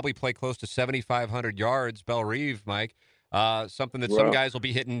going to probably play close to 7,500 yards, Belle Reve, Mike. Something that some guys will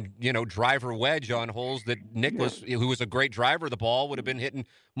be hitting, driver wedge on holes that Nicklaus, who was a great driver of the ball, would have been hitting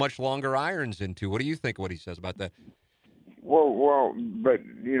much longer irons into. What do you think of what he says about that? Well, but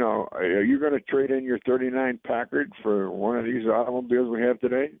are you going to trade in your '39 Packard for one of these automobiles we have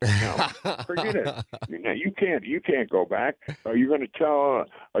today? No, forget it. You can't go back. Are you going to tell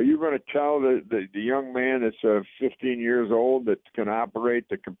the young man that's 15 years old that can operate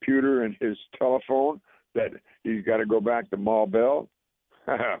the computer and his telephone that he's got to go back to Ma Bell?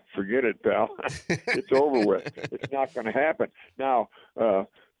 Forget it, pal. It's over with. It's not going to happen. Now,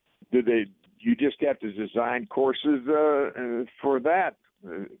 you just have to design courses for that.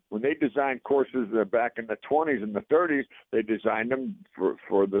 When they designed courses back in the 20s and the 30s, they designed them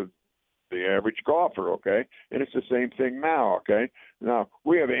for the average golfer, okay? And it's the same thing now, okay? Now,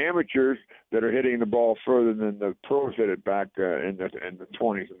 we have amateurs that are hitting the ball further than the pros hit it back in the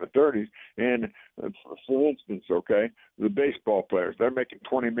 20s and the 30s. And for instance, okay, the baseball players, they're making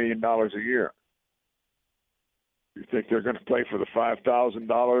 $20 million a year. You think they're going to play for the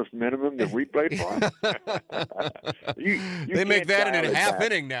 $5,000 minimum that we played for? They make that in a half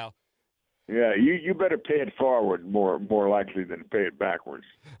inning now. Yeah, you better pay it forward more likely than pay it backwards.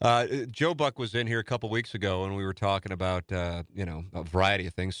 Joe Buck was in here a couple weeks ago, and we were talking about a variety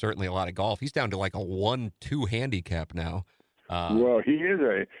of things. Certainly a lot of golf. He's down to like a 1-2 handicap now. Well, he is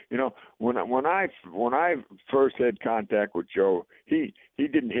when I first had contact with Joe, he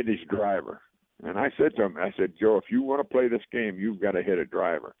didn't hit his driver. And I said to him, Joe, if you want to play this game, you've got to hit a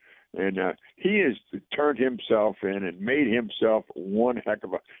driver. And he has turned himself in and made himself one heck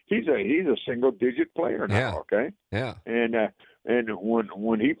of a. He's a single-digit player now. Yeah. Okay. Yeah. And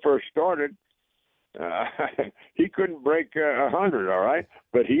when he first started, he couldn't break 100. All right,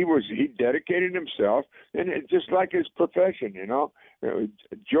 but he dedicated himself, and just like his profession,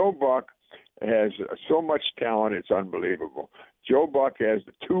 Joe Buck has so much talent, it's unbelievable. Joe Buck has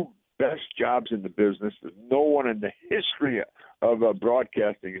the two best jobs in the business. No one in the history of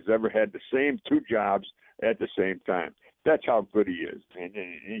broadcasting has ever had the same two jobs at the same time. That's how good he is, and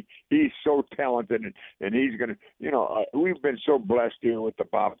he's so talented, and he's gonna. We've been so blessed here with the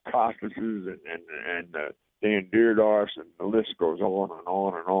Bob Costas and Dan Deerdorfs, and the list goes on and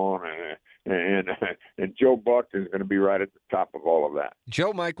on and on. And Joe Buck is going to be right at the top of all of that.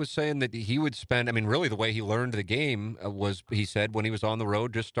 Joe Mike was saying that he would spend, really the way he learned the game was, he said, when he was on the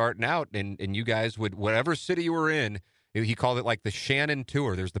road just starting out, and you guys would, whatever city you were in, he called it like the Shannon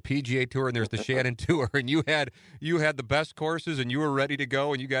Tour. There's the PGA Tour and there's the Shannon Tour, and you had the best courses, and you were ready to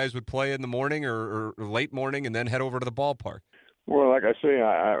go, and you guys would play in the morning or late morning and then head over to the ballpark. Well, like I say,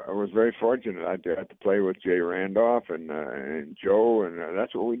 I was very fortunate. I got to play with Jay Randolph and Joe, and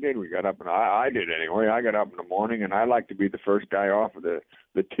that's what we did. We got up, and I did anyway. I got up in the morning, and I like to be the first guy off of the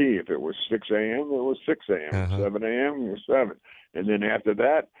tee. If it was 6 a.m., it was 6 a.m. 7 a.m., it was 7. And then after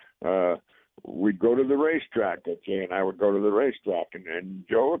that, we'd go to the racetrack. Jay and I would go to the racetrack, and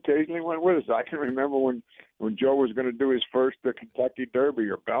Joe occasionally went with us. I can remember when Joe was going to do his first Kentucky Derby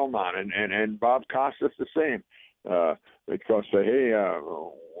or Belmont, and Bob Costas the same. They'd go say, hey,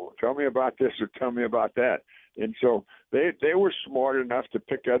 tell me about this or tell me about that. And so they were smart enough to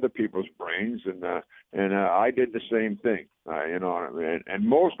pick other people's brains, and I did the same thing, and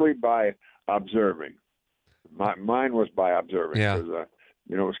mostly by observing. Mine was by observing, because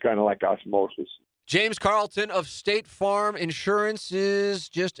it was kind of like osmosis. James Carlton of State Farm Insurance is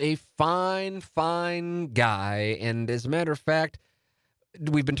just a fine, fine guy, and as a matter of fact,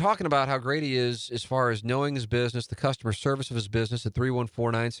 we've been talking about how great he is as far as knowing his business, the customer service of his business at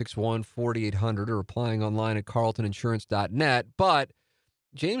 314-961-4800 or applying online at carltoninsurance.net. But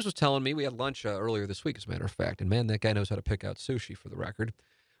James was telling me, we had lunch earlier this week, as a matter of fact, and man, that guy knows how to pick out sushi, for the record.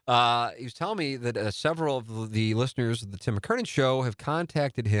 He was telling me that several of the listeners of the Tim McKernan Show have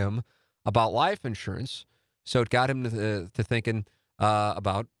contacted him about life insurance. So it got him to thinking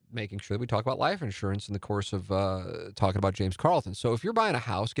about making sure that we talk about life insurance in the course of talking about James Carlton. So if you're buying a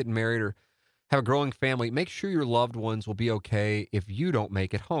house, getting married, or have a growing family, make sure your loved ones will be okay if you don't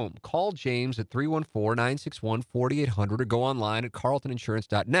make it home. Call James at 314-961-4800 or go online at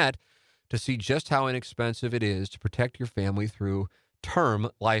carltoninsurance.net to see just how inexpensive it is to protect your family through term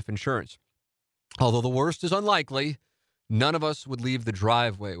life insurance. Although the worst is unlikely, none of us would leave the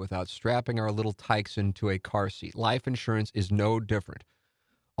driveway without strapping our little tykes into a car seat. Life insurance is no different.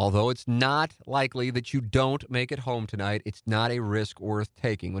 Although it's not likely that you don't make it home tonight, it's not a risk worth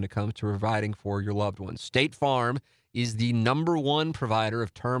taking when it comes to providing for your loved ones. State Farm is the #1 provider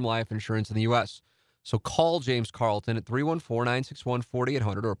of term life insurance in the U.S. So call James Carlton at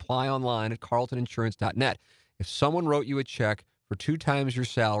 314-961-4800 or apply online at carltoninsurance.net. If someone wrote you a check for 2 times your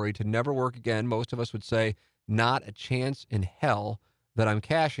salary to never work again, most of us would say, not a chance in hell that I'm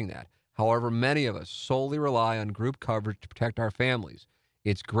cashing that. However, many of us solely rely on group coverage to protect our families.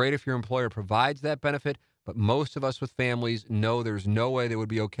 It's great if your employer provides that benefit, but most of us with families know there's no way they would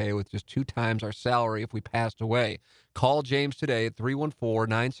be okay with just 2 times our salary if we passed away. Call James today at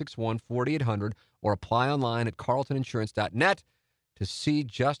 314-961-4800 or apply online at carltoninsurance.net to see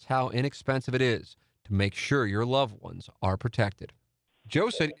just how inexpensive it is to make sure your loved ones are protected. Joe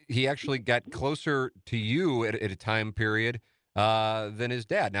said he actually got closer to you at a time period than his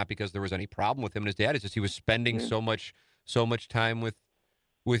dad. Not because there was any problem with him and his dad. It's just he was spending so much time with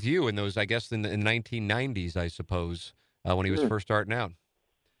you in those, I guess, in the 1990s, I suppose, when he was first starting out.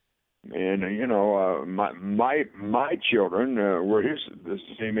 And my children were the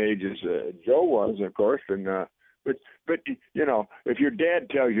same age as Joe was, of course, and but if your dad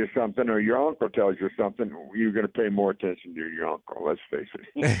tells you something or your uncle tells you something, you're going to pay more attention to your uncle. Let's face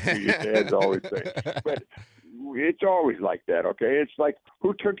it. Your dad's always saying, but it's always like that. Okay, it's like,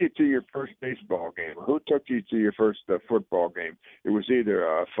 who took you to your first baseball game? Who took you to your first football game? It was either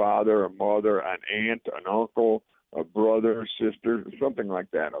a father, a mother, an aunt, an uncle, a brother, sister, something like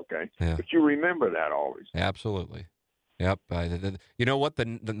that. Okay, yeah. But you remember that always. Absolutely. Yep. You know what? The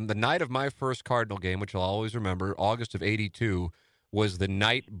night of my first Cardinal game, which I'll always remember, August of '82, was the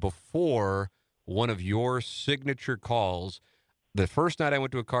night before one of your signature calls. The first night I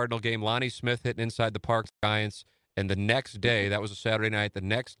went to a Cardinal game, Lonnie Smith hit inside the park Giants, and the next day, that was a Saturday night, the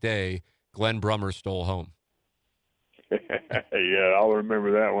next day, Glenn Brummer stole home. Yeah, I'll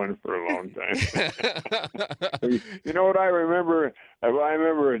remember that one for a long time. You know what I remember? I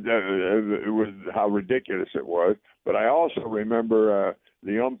remember it was how ridiculous it was, but I also remember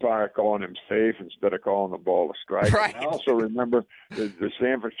the umpire calling him safe instead of calling the ball a strike. Right. I also remember the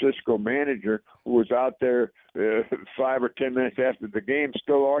San Francisco manager who was out there 5 or 10 minutes after the game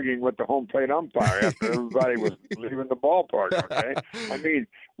still arguing with the home plate umpire after everybody was leaving the ballpark, okay? I mean,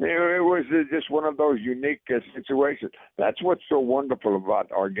 it was just one of those unique situations. That's what's so wonderful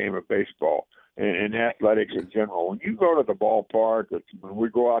about our game of baseball and athletics in general. When you go to the ballpark, when we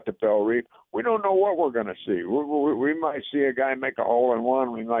go out to Bell Reef, we don't know what we're going to see. We might see a guy make a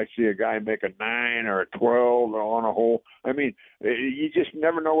hole-in-one. We might see a guy make a 9 or a 12 on a hole. I mean, you just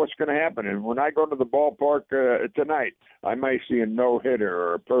never know what's going to happen. And when I go to the ballpark tonight, I might see a no-hitter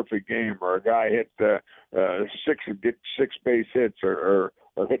or a perfect game or a guy hit six base hits or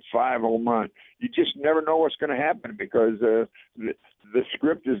hit 5 home runs. You just never know what's going to happen because the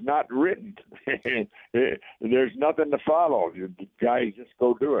script is not written. There's nothing to follow. The guys just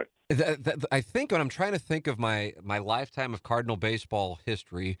go do it. I think when I'm trying to think of my lifetime of Cardinal baseball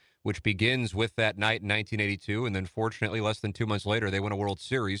history, which begins with that night in 1982, and then fortunately less than 2 months later, they won a World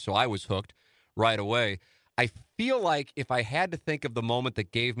Series, so I was hooked right away. I feel like if I had to think of the moment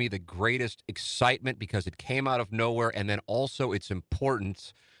that gave me the greatest excitement because it came out of nowhere and then also its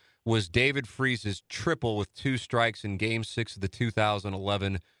importance was David Freese's triple with 2 strikes in Game 6 of the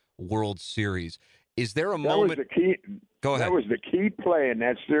 2011 World Series. Is there a moment? Was the key. Go ahead. That was the key play in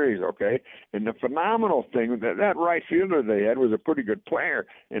that series, okay? And the phenomenal thing, that right fielder they had was a pretty good player.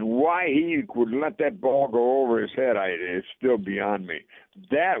 And why he would let that ball go over his head, is still beyond me.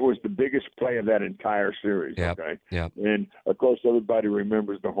 That was the biggest play of that entire series, okay? Yep. And, of course, everybody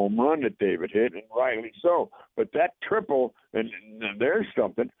remembers the home run that David hit, and rightly so. But that triple, and there's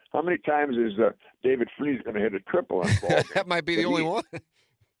something. How many times is David Freese going to hit a triple in a ball game? That might be the only one.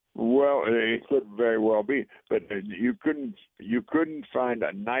 Well, it could very well be, but you couldn't find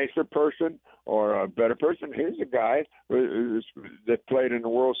a nicer person or a better person. Here's a guy that played in the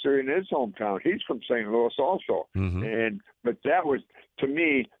World Series in his hometown. He's from St. Louis also, but that was, to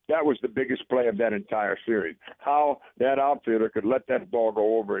me, that was the biggest play of that entire series. How that outfielder could let that ball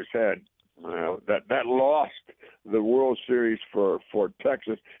go over his head. That lost the World Series for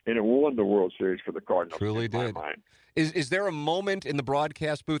Texas, and it won the World Series for the Cardinals. Truly did. Is there a moment in the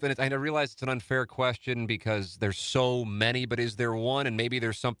broadcast booth, and I realize it's an unfair question because there's so many, but is there one, and maybe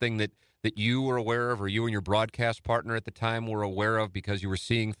there's something that you were aware of or you and your broadcast partner at the time were aware of because you were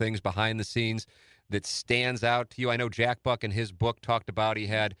seeing things behind the scenes that stands out to you? I know Jack Buck in his book talked about he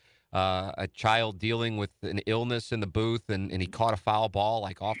had a child dealing with an illness in the booth, and he caught a foul ball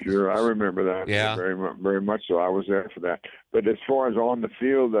like off. Sure, I remember that. Yeah, very much so. I was there for that. But as far as on the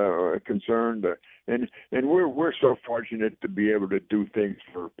field concerned, and we're so fortunate to be able to do things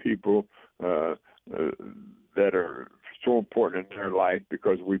for people that are so important in their life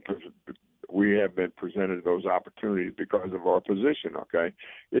because we have been presented those opportunities because of our position. Okay,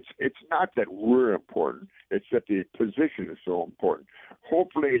 it's not that we're important; it's that the position is so important.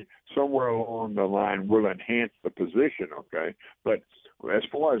 Hopefully, somewhere along the line, we'll enhance the position. Okay, but as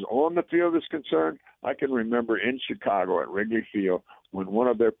far as on the field is concerned, I can remember in Chicago at Wrigley Field when one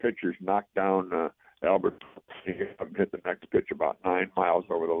of their pitchers knocked down Albert hit the next pitch about 9 miles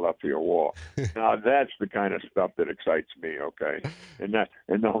over the left field wall. Now that's the kind of stuff that excites me. Okay, and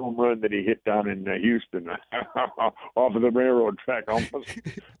the home run that he hit down in Houston off of the railroad track almost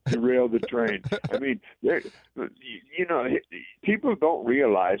derailed the train. I mean, people don't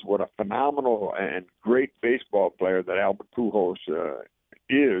realize what a phenomenal and great baseball player that Albert Pujols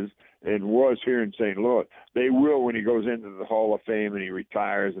is and was here in St. Louis. They will when he goes into the Hall of Fame and he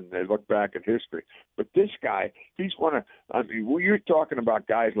retires and they look back at history. But this guy, he's you're talking about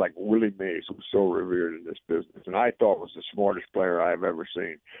guys like Willie Mays, who's so revered in this business, and I thought was the smartest player I've ever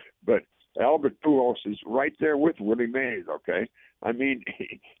seen. But Albert Pujols is right there with Willie Mays, okay? I mean,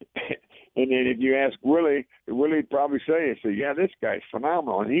 and then if you ask Willie'd probably say, yeah, this guy's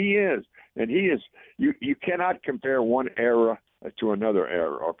phenomenal, and he is. And he is, you cannot compare one era to another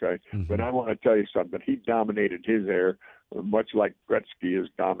era, okay? Mm-hmm. But I want to tell you something. He dominated his era much like Gretzky has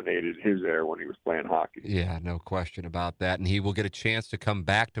dominated his era when he was playing hockey. Yeah, no question about that. And he will get a chance to come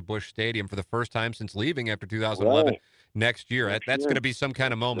back to Busch Stadium for the first time since leaving after 2011 next year. That's going to be some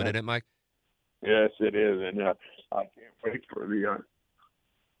kind of moment, isn't it, Mike? Yes, it is. And I can't wait for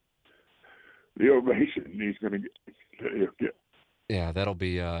the ovation he's going to get. Yeah, that'll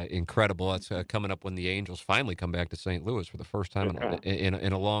be incredible. That's coming up when the Angels finally come back to St. Louis for the first time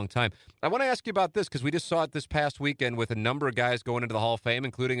in a long time. I want to ask you about this because we just saw it this past weekend with a number of guys going into the Hall of Fame,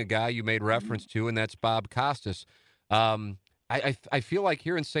 including a guy you made reference to, and that's Bob Costas. I feel like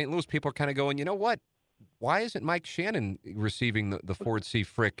here in St. Louis, people are kind of going, you know what? Why isn't Mike Shannon receiving the Ford C.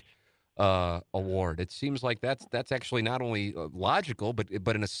 Frick award? It seems like that's actually not only logical, but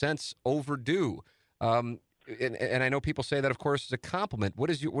in a sense overdue. And I know people say that, of course, is a compliment. What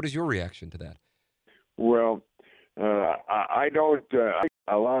is your reaction to that? Well, I don't.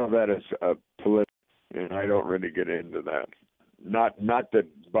 A lot of that is political, and I don't really get into that. Not that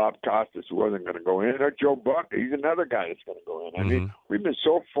Bob Costas wasn't going to go in, or Joe Buck. He's another guy that's going to go in. I mean, we've been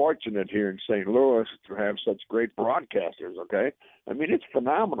so fortunate here in St. Louis to have such great broadcasters, okay? I mean, it's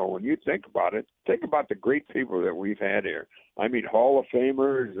phenomenal when you think about it. Think about the great people that we've had here. I mean, Hall of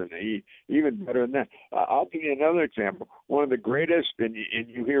Famers, and even better than that. I'll give you another example. One of the greatest, and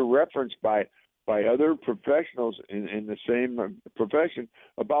you hear reference by other professionals in the same profession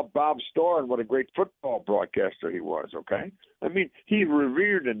about Bob Starr and what a great football broadcaster he was, okay? I mean, he's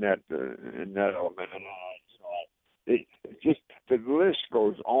revered in that element. And it just the list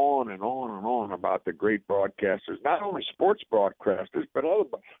goes on and on and on about the great broadcasters, not only sports broadcasters, but other.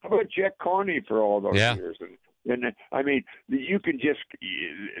 How about Jack Carney for all those years? And I mean, you can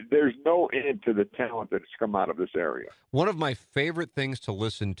there's no end to the talent that's come out of this area. One of my favorite things to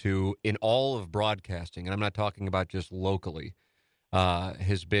listen to in all of broadcasting, and I'm not talking about just locally,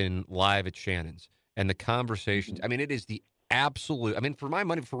 has been live at Shannon's. And the conversations, I mean, it is the absolute, I mean, for my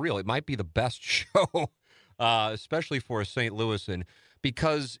money, for real, it might be the best show, especially for a St. Louisan,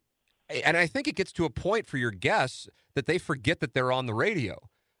 because, and I think it gets to a point for your guests that they forget that they're on the radio.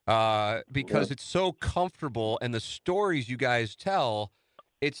 Because it's so comfortable, and the stories you guys tell,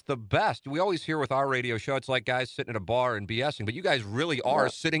 it's the best. We always hear with our radio show, it's like guys sitting at a bar and BSing, but you guys really are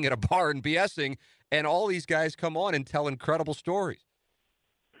sitting at a bar and BSing, and all these guys come on and tell incredible stories.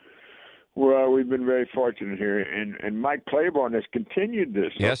 Well, we've been very fortunate here, and Mike Claiborne has continued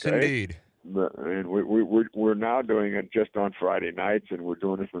this. Yes, okay? Indeed. And we're now doing it just on Friday nights, and we're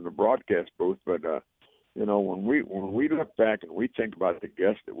doing it from the broadcast booth, but you know, when we look back and we think about the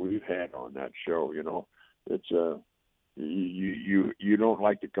guests that we've had on that show, you know, it's you don't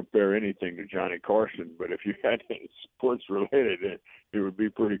like to compare anything to Johnny Carson, but if you had any sports related, it would be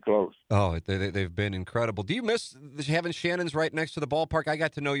pretty close. Oh, they've been incredible. Do you miss having Shannon's right next to the ballpark? I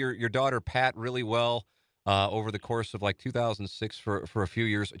got to know your daughter Pat really well over the course of like 2006 for a few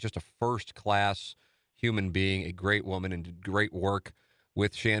years. Just a first class human being, a great woman, and did great work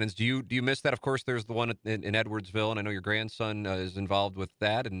with Shannon's. Do you miss that? Of course, there's the one in Edwardsville, and I know your grandson is involved with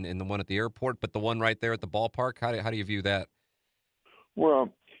that, and the one at the airport, but the one right there at the ballpark, how do you view that? Well,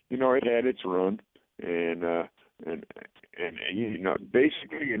 you know, it had its run, and and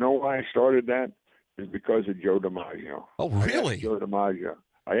basically, you know why I started that is because of Joe DiMaggio. Oh, really?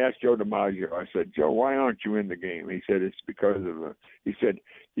 I asked Joe DiMaggio. I said, Joe, why aren't you in the game? He said it's because of he said,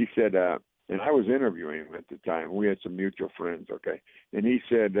 and I was interviewing him at the time. We had some mutual friends, okay, and he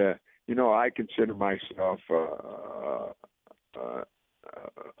said, I consider myself a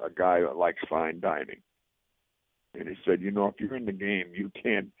guy that likes fine dining. And he said, if you're in the game, you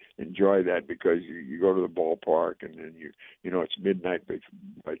can't enjoy that because you go to the ballpark and then it's midnight by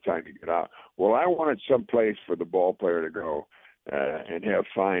the time you get out. Well, I wanted some place for the ball player to go and have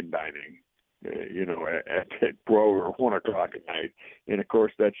fine dining, at 12 or 1 o'clock at night. And, of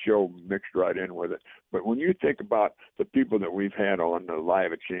course, that show mixed right in with it. But when you think about the people that we've had on the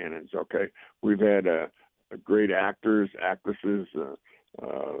Live at Shannon's, okay, we've had great actors, actresses,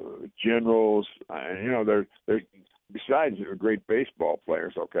 generals, there's besides great baseball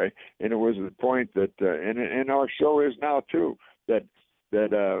players, okay. And it was the point that, and our show is now too, that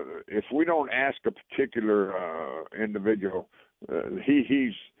if we don't ask a particular individual,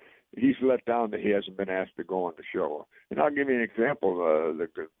 he's let down that he hasn't been asked to go on the show. And I'll give you an example: the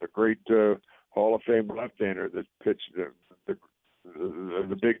great Hall of Fame left-hander that pitched the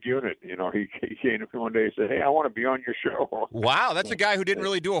big unit. He came to me one day and said, "Hey, I want to be on your show." Wow, that's a guy who didn't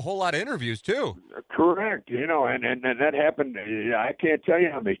really do a whole lot of interviews, too. Correct. And that happened. I can't tell you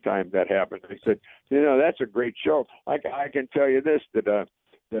how many times that happened. They said, that's a great show. I can tell you this, that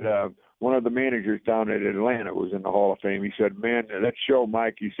one of the managers down at Atlanta was in the Hall of Fame. He said, "Man, that show,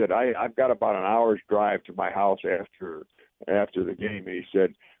 Mike," he said, I've got about an hour's drive to my house after the game. And he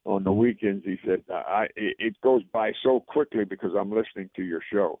said, on the weekends, he said, it goes by so quickly because I'm listening to your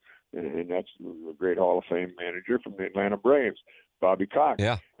show. And that's the great Hall of Fame manager from the Atlanta Braves, Bobby Cox.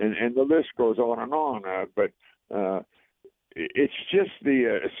 Yeah. And the list goes on and on. But it's just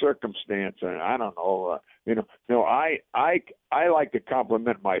the circumstance. And I don't know. I like to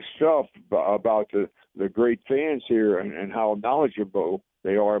compliment myself about the great fans here and how knowledgeable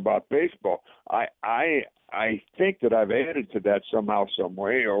they are about baseball. I think that I've added to that somehow, some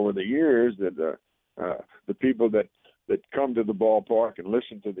way over the years, that the people that come to the ballpark and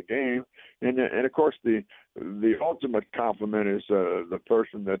listen to the game, and of course the ultimate compliment is the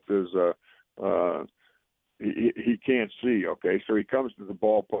person that is he can't see. Okay, so he comes to the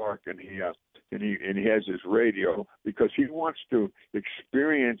ballpark and he has his radio because he wants to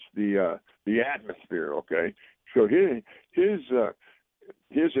experience the atmosphere. Okay, so his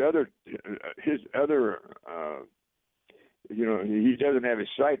other he doesn't have his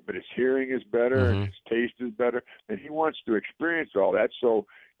sight, but his hearing is better, and his taste is better, and he wants to experience all that. So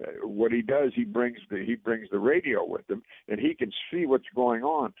what he does, he brings the radio with him, and he can see what's going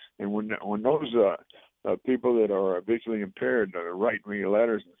on. And when those people that are visually impaired write me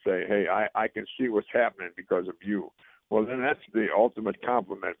letters and say, "Hey, I can see what's happening because of you," well, then that's the ultimate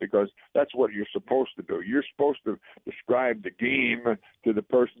compliment, because that's what you're supposed to do. You're supposed to describe the game to the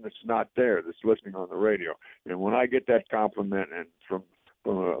person that's not there, that's listening on the radio. And when I get that compliment and from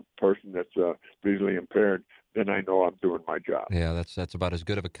a person that's visually impaired, then I know I'm doing my job. Yeah, that's about as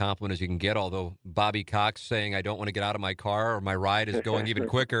good of a compliment as you can get. Although Bobby Cox saying, "I don't want to get out of my car," or "My ride is going even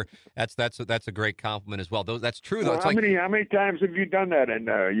quicker," that's a great compliment as well. That's true, though. Well, how many times have you done that? And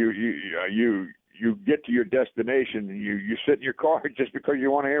you get to your destination and you sit in your car just because you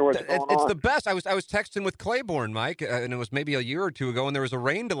want to hear what's going on. It's the best. I was texting with Claiborne, Mike, and it was maybe a year or two ago, and there was a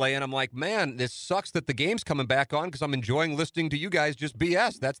rain delay, and I'm like, man, this sucks that the game's coming back on because I'm enjoying listening to you guys just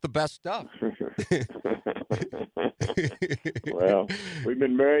BS. That's the best stuff. Well, we've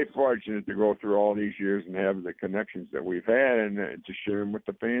been very fortunate to go through all these years and have the connections that we've had, and to share them with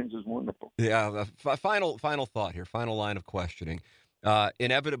the fans is wonderful. Yeah, final thought here, final line of questioning.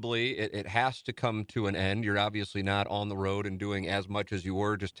 Inevitably, it has to come to an end. You're obviously not on the road and doing as much as you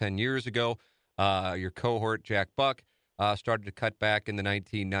were just 10 years ago. Your cohort, Jack Buck, started to cut back in the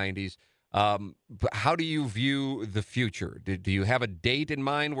 1990s. But how do you view the future? Do you have a date in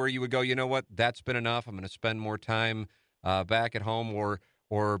mind where you would go, you know what, that's been enough, I'm going to spend more time back at home? Or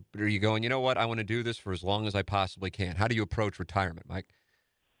are you going, you know what, I want to do this for as long as I possibly can? How do you approach retirement, Mike?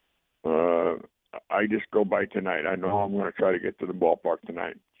 I just go by tonight. I know I'm going to try to get to the ballpark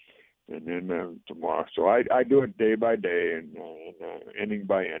tonight, and then tomorrow. So I do it day by day and inning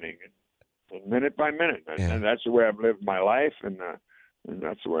by inning and minute by minute. And that's the way I've lived my life, and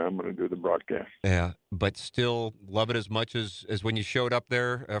that's the way I'm going to do the broadcast. Yeah, but still love it as much as when you showed up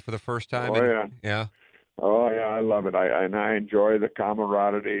there for the first time. Oh, yeah. Oh, yeah, I love it. I enjoy the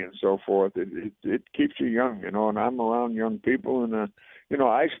camaraderie and so forth. It keeps you young, and I'm around young people, and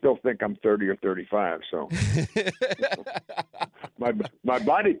I still think I'm 30 or 35. So my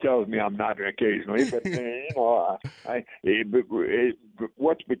body tells me I'm not occasionally, but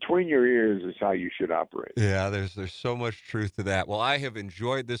what's between your ears is how you should operate. Yeah, there's so much truth to that. Well, I have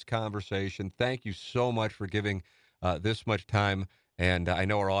enjoyed this conversation. Thank you so much for giving this much time, and I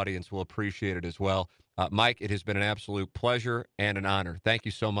know our audience will appreciate it as well. Mike, it has been an absolute pleasure and an honor. Thank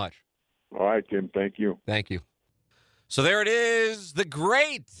you so much. All right, Tim. Thank you. Thank you. So there it is, the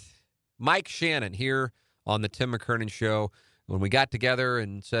great Mike Shannon here on the Tim McKernan Show. When we got together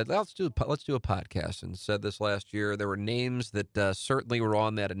and said, let's do a podcast, and said this last year, there were names that certainly were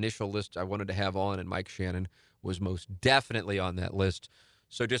on that initial list I wanted to have on, and Mike Shannon was most definitely on that list.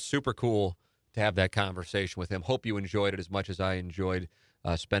 So just super cool to have that conversation with him. Hope you enjoyed it as much as I enjoyed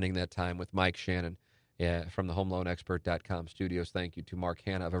spending that time with Mike Shannon from the HomeLoanExpert.com studios. Thank you to Mark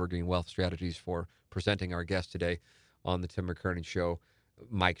Hanna of Evergreen Wealth Strategies for presenting our guest today on the Tim McKernan Show,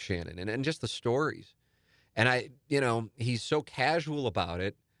 Mike Shannon, and just the stories. And he's so casual about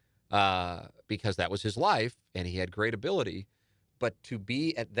it because that was his life and he had great ability. But to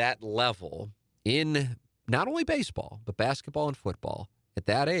be at that level in not only baseball, but basketball and football at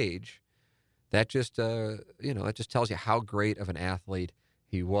that age, that just, it just tells you how great of an athlete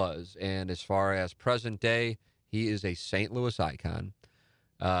he was. And as far as present day, he is a St. Louis icon.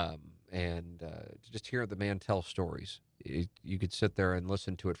 And just hear the man tell stories. You could sit there and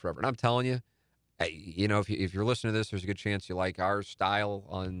listen to it forever. And I'm telling you, if you're listening to this, there's a good chance you like our style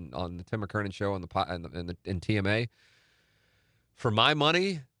on the Tim McKernan Show and in TMA. For my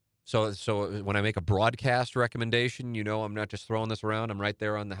money, so when I make a broadcast recommendation, I'm not just throwing this around. I'm right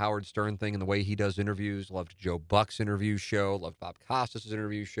there on the Howard Stern thing and the way he does interviews. Loved Joe Buck's interview show. Loved Bob Costas'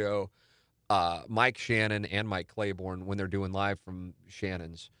 interview show. Mike Shannon and Mike Claiborne when they're doing live from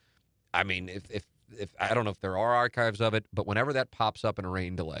Shannon's. I mean, if I don't know if there are archives of it, but whenever that pops up in a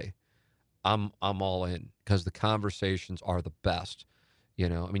rain delay, I'm all in because the conversations are the best.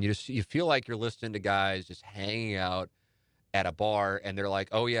 You feel like you're listening to guys just hanging out at a bar, and they're like,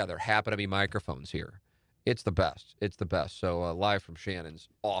 oh yeah, there happen to be microphones here. It's the best. It's the best. So live from Shannon's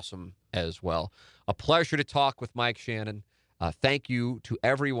awesome as well. A pleasure to talk with Mike Shannon. Thank you to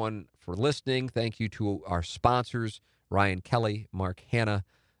everyone for listening. Thank you to our sponsors, Ryan Kelly, Mark Hanna,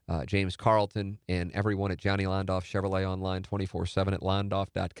 James Carlton, and everyone at Johnny Londoff Chevrolet online 24/7 at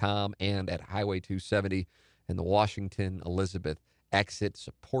londoff.com and at Highway 270 and the Washington Elizabeth exit.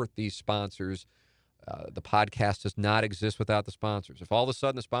 Support these sponsors. The podcast does not exist without the sponsors. If all of a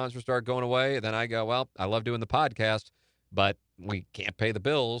sudden the sponsors start going away, then I go, well, I love doing the podcast, but we can't pay the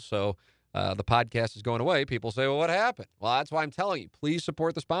bills, so the podcast is going away. People say, well, what happened? Well, that's why I'm telling you, please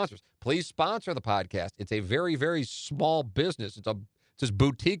support the sponsors. Please sponsor the podcast. It's a very, very small business. It's as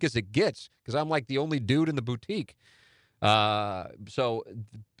boutique as it gets because I'm like the only dude in the boutique. So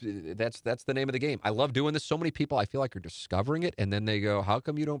that's the name of the game. I love doing this. So many people I feel like are discovering it, and then they go, how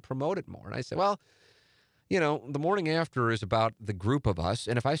come you don't promote it more? And I say, well, the morning after is about the group of us,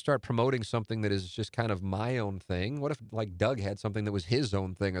 and if I start promoting something that is just kind of my own thing, what if like Doug had something that was his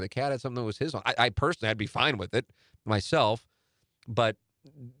own thing, or the cat had something that was his own? I personally, I'd be fine with it myself, but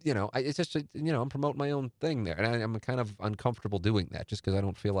it's just, I'm promoting my own thing there. And I'm kind of uncomfortable doing that just because I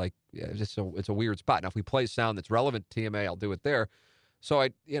don't feel like it's a weird spot. Now, if we play sound that's relevant to TMA, I'll do it there. So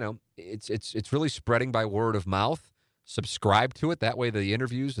it's really spreading by word of mouth. Subscribe to it. That way the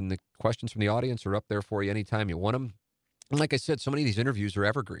interviews and the questions from the audience are up there for you anytime you want them. And like I said, so many of these interviews are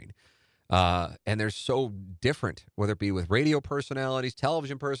evergreen. And they're so different, whether it be with radio personalities,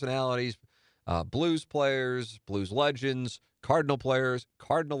 television personalities, blues players, blues legends, Cardinal players,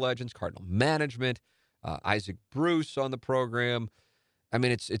 Cardinal legends, Cardinal management, Isaac Bruce on the program. I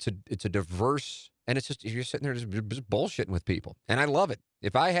mean, it's a diverse, and it's just, you're sitting there just bullshitting with people, and I love it.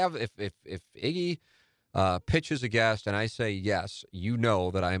 If Iggy pitches a guest and I say yes,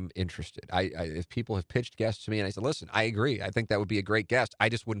 that I'm interested. If people have pitched guests to me and I said, listen, I agree, I think that would be a great guest. I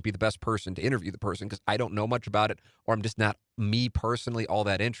just wouldn't be the best person to interview the person because I don't know much about it, or I'm just not, me personally, all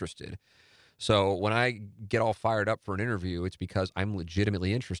that interested. So when I get all fired up for an interview, it's because I'm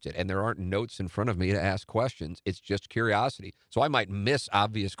legitimately interested, and there aren't notes in front of me to ask questions. It's just curiosity. So I might miss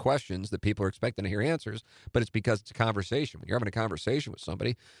obvious questions that people are expecting to hear answers, but it's because it's a conversation. When you're having a conversation with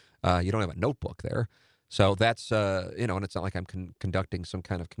somebody, you don't have a notebook there. So that's, and it's not like I'm conducting some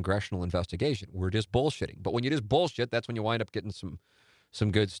kind of congressional investigation. We're just bullshitting. But when you just bullshit, that's when you wind up getting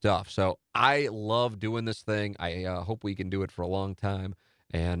some good stuff. So I love doing this thing. I hope we can do it for a long time.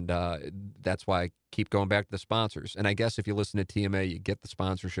 And that's why I keep going back to the sponsors. And I guess if you listen to TMA, you get the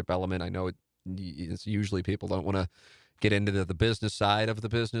sponsorship element. I know it's usually people don't want to get into the business side of the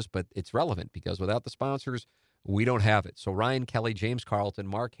business, but it's relevant because without the sponsors, we don't have it. So Ryan Kelly, James Carlton,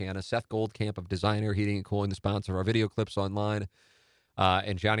 Mark Hanna, Seth Goldcamp of Design Air Heating and Cooling, the sponsor of our video clips online,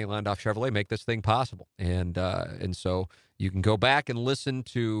 and Johnny Landau Chevrolet make this thing possible. And so you can go back and listen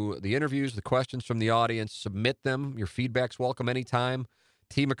to the interviews, the questions from the audience, submit them. Your feedback's welcome anytime.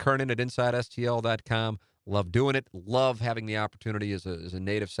 T. McKernan at InsideSTL.com. Love doing it. Love having the opportunity as a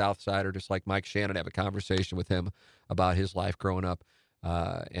native Southsider, just like Mike Shannon, to have a conversation with him about his life growing up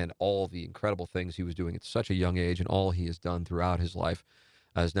and all the incredible things he was doing at such a young age and all he has done throughout his life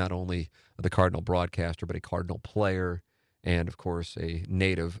as not only the Cardinal broadcaster, but a Cardinal player and, of course, a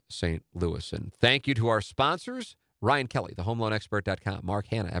native St. Louis. And thank you to our sponsors, Ryan Kelly, thehomeloanexpert.com, Mark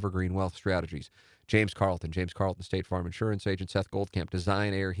Hanna, Evergreen Wealth Strategies, James Carlton State Farm Insurance Agent, Seth Goldcamp,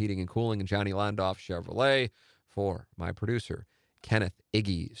 Design Air Heating and Cooling, and Johnny Landau Chevrolet. For my producer, Kenneth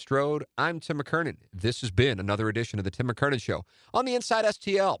Iggy Strode, I'm Tim McKernan. This has been another edition of the Tim McKernan Show on the Inside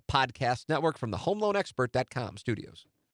STL Podcast Network from the HomeLoanExpert.com studios.